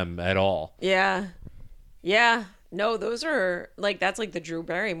envy them at all. No, those are like, that's like the Drew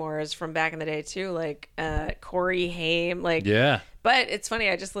Barrymores from back in the day too, like Corey Haim, like But it's funny,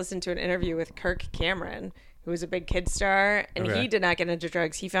 I just listened to an interview with Kirk Cameron, who was a big kid star, and he did not get into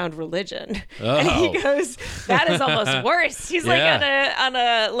drugs. He found religion, and he goes, "That is almost worse." He's like on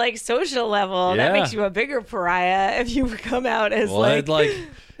a like social level, that makes you a bigger pariah if you come out as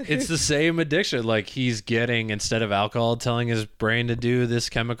it's the same addiction. Like he's getting, instead of alcohol telling his brain to do this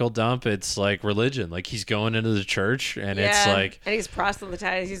chemical dump, it's like religion. Like he's going into the church, and it's like, and he's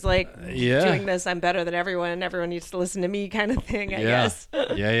proselytized. He's like doing this. I'm better than everyone, and everyone needs to listen to me, kind of thing. I guess.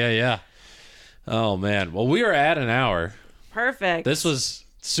 Yeah. Oh man. Well, we are at an hour. Perfect. This was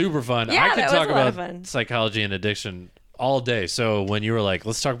super fun. Yeah, I could talk about psychology and addiction all day. So when you were like,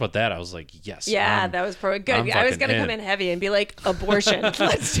 let's talk about that, I was like, yes. Yeah, that was good. I was going to come in heavy and be like, abortion.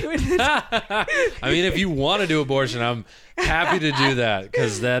 Let's do it. I mean, if you want to do abortion, I'm happy to do that,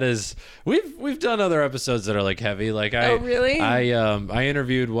 because that is, we've done other episodes that are like heavy. Like oh really? I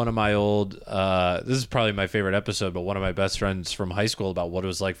interviewed one of my old this is probably my favorite episode, but one of my best friends from high school, about what it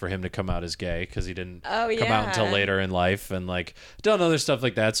was like for him to come out as gay, because he didn't come out until later in life, and like done other stuff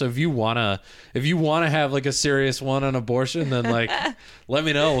like that. So if you wanna have like a serious one on abortion, then like let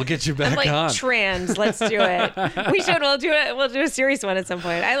me know, we'll get you back on. Trans, let's do it. We'll do a serious one at some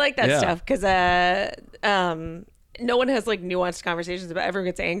point. I like that stuff because no one has like nuanced conversations about, everyone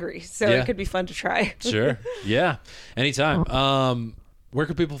gets angry, so it could be fun to try. Sure. Yeah, anytime. Where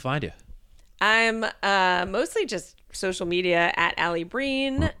could people find you? I'm mostly just social media at Allie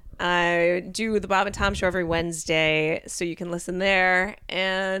Breen. I do the Bob and Tom show every Wednesday, so you can listen there,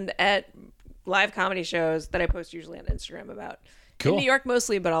 and at live comedy shows that I post usually on Instagram about. Cool. In New York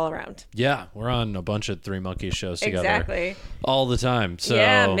mostly, but all around. Yeah, we're on a bunch of Three Monkeys shows together. Exactly. All the time. So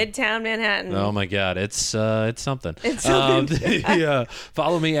yeah, Midtown Manhattan. Oh my God, it's something. It's something.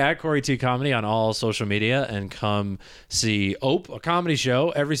 Follow me at Corey T Comedy on all social media, and come see Ope, a comedy show,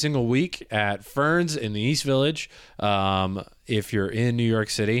 every single week at Ferns in the East Village. If you're in New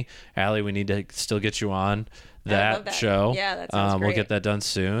York City, Allie, we need to still get you on that show. Yeah, that sounds great. We'll get that done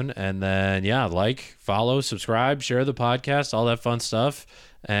soon. And then, follow, subscribe, share the podcast, all that fun stuff.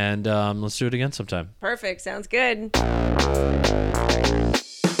 And let's do it again sometime. Perfect. Sounds good.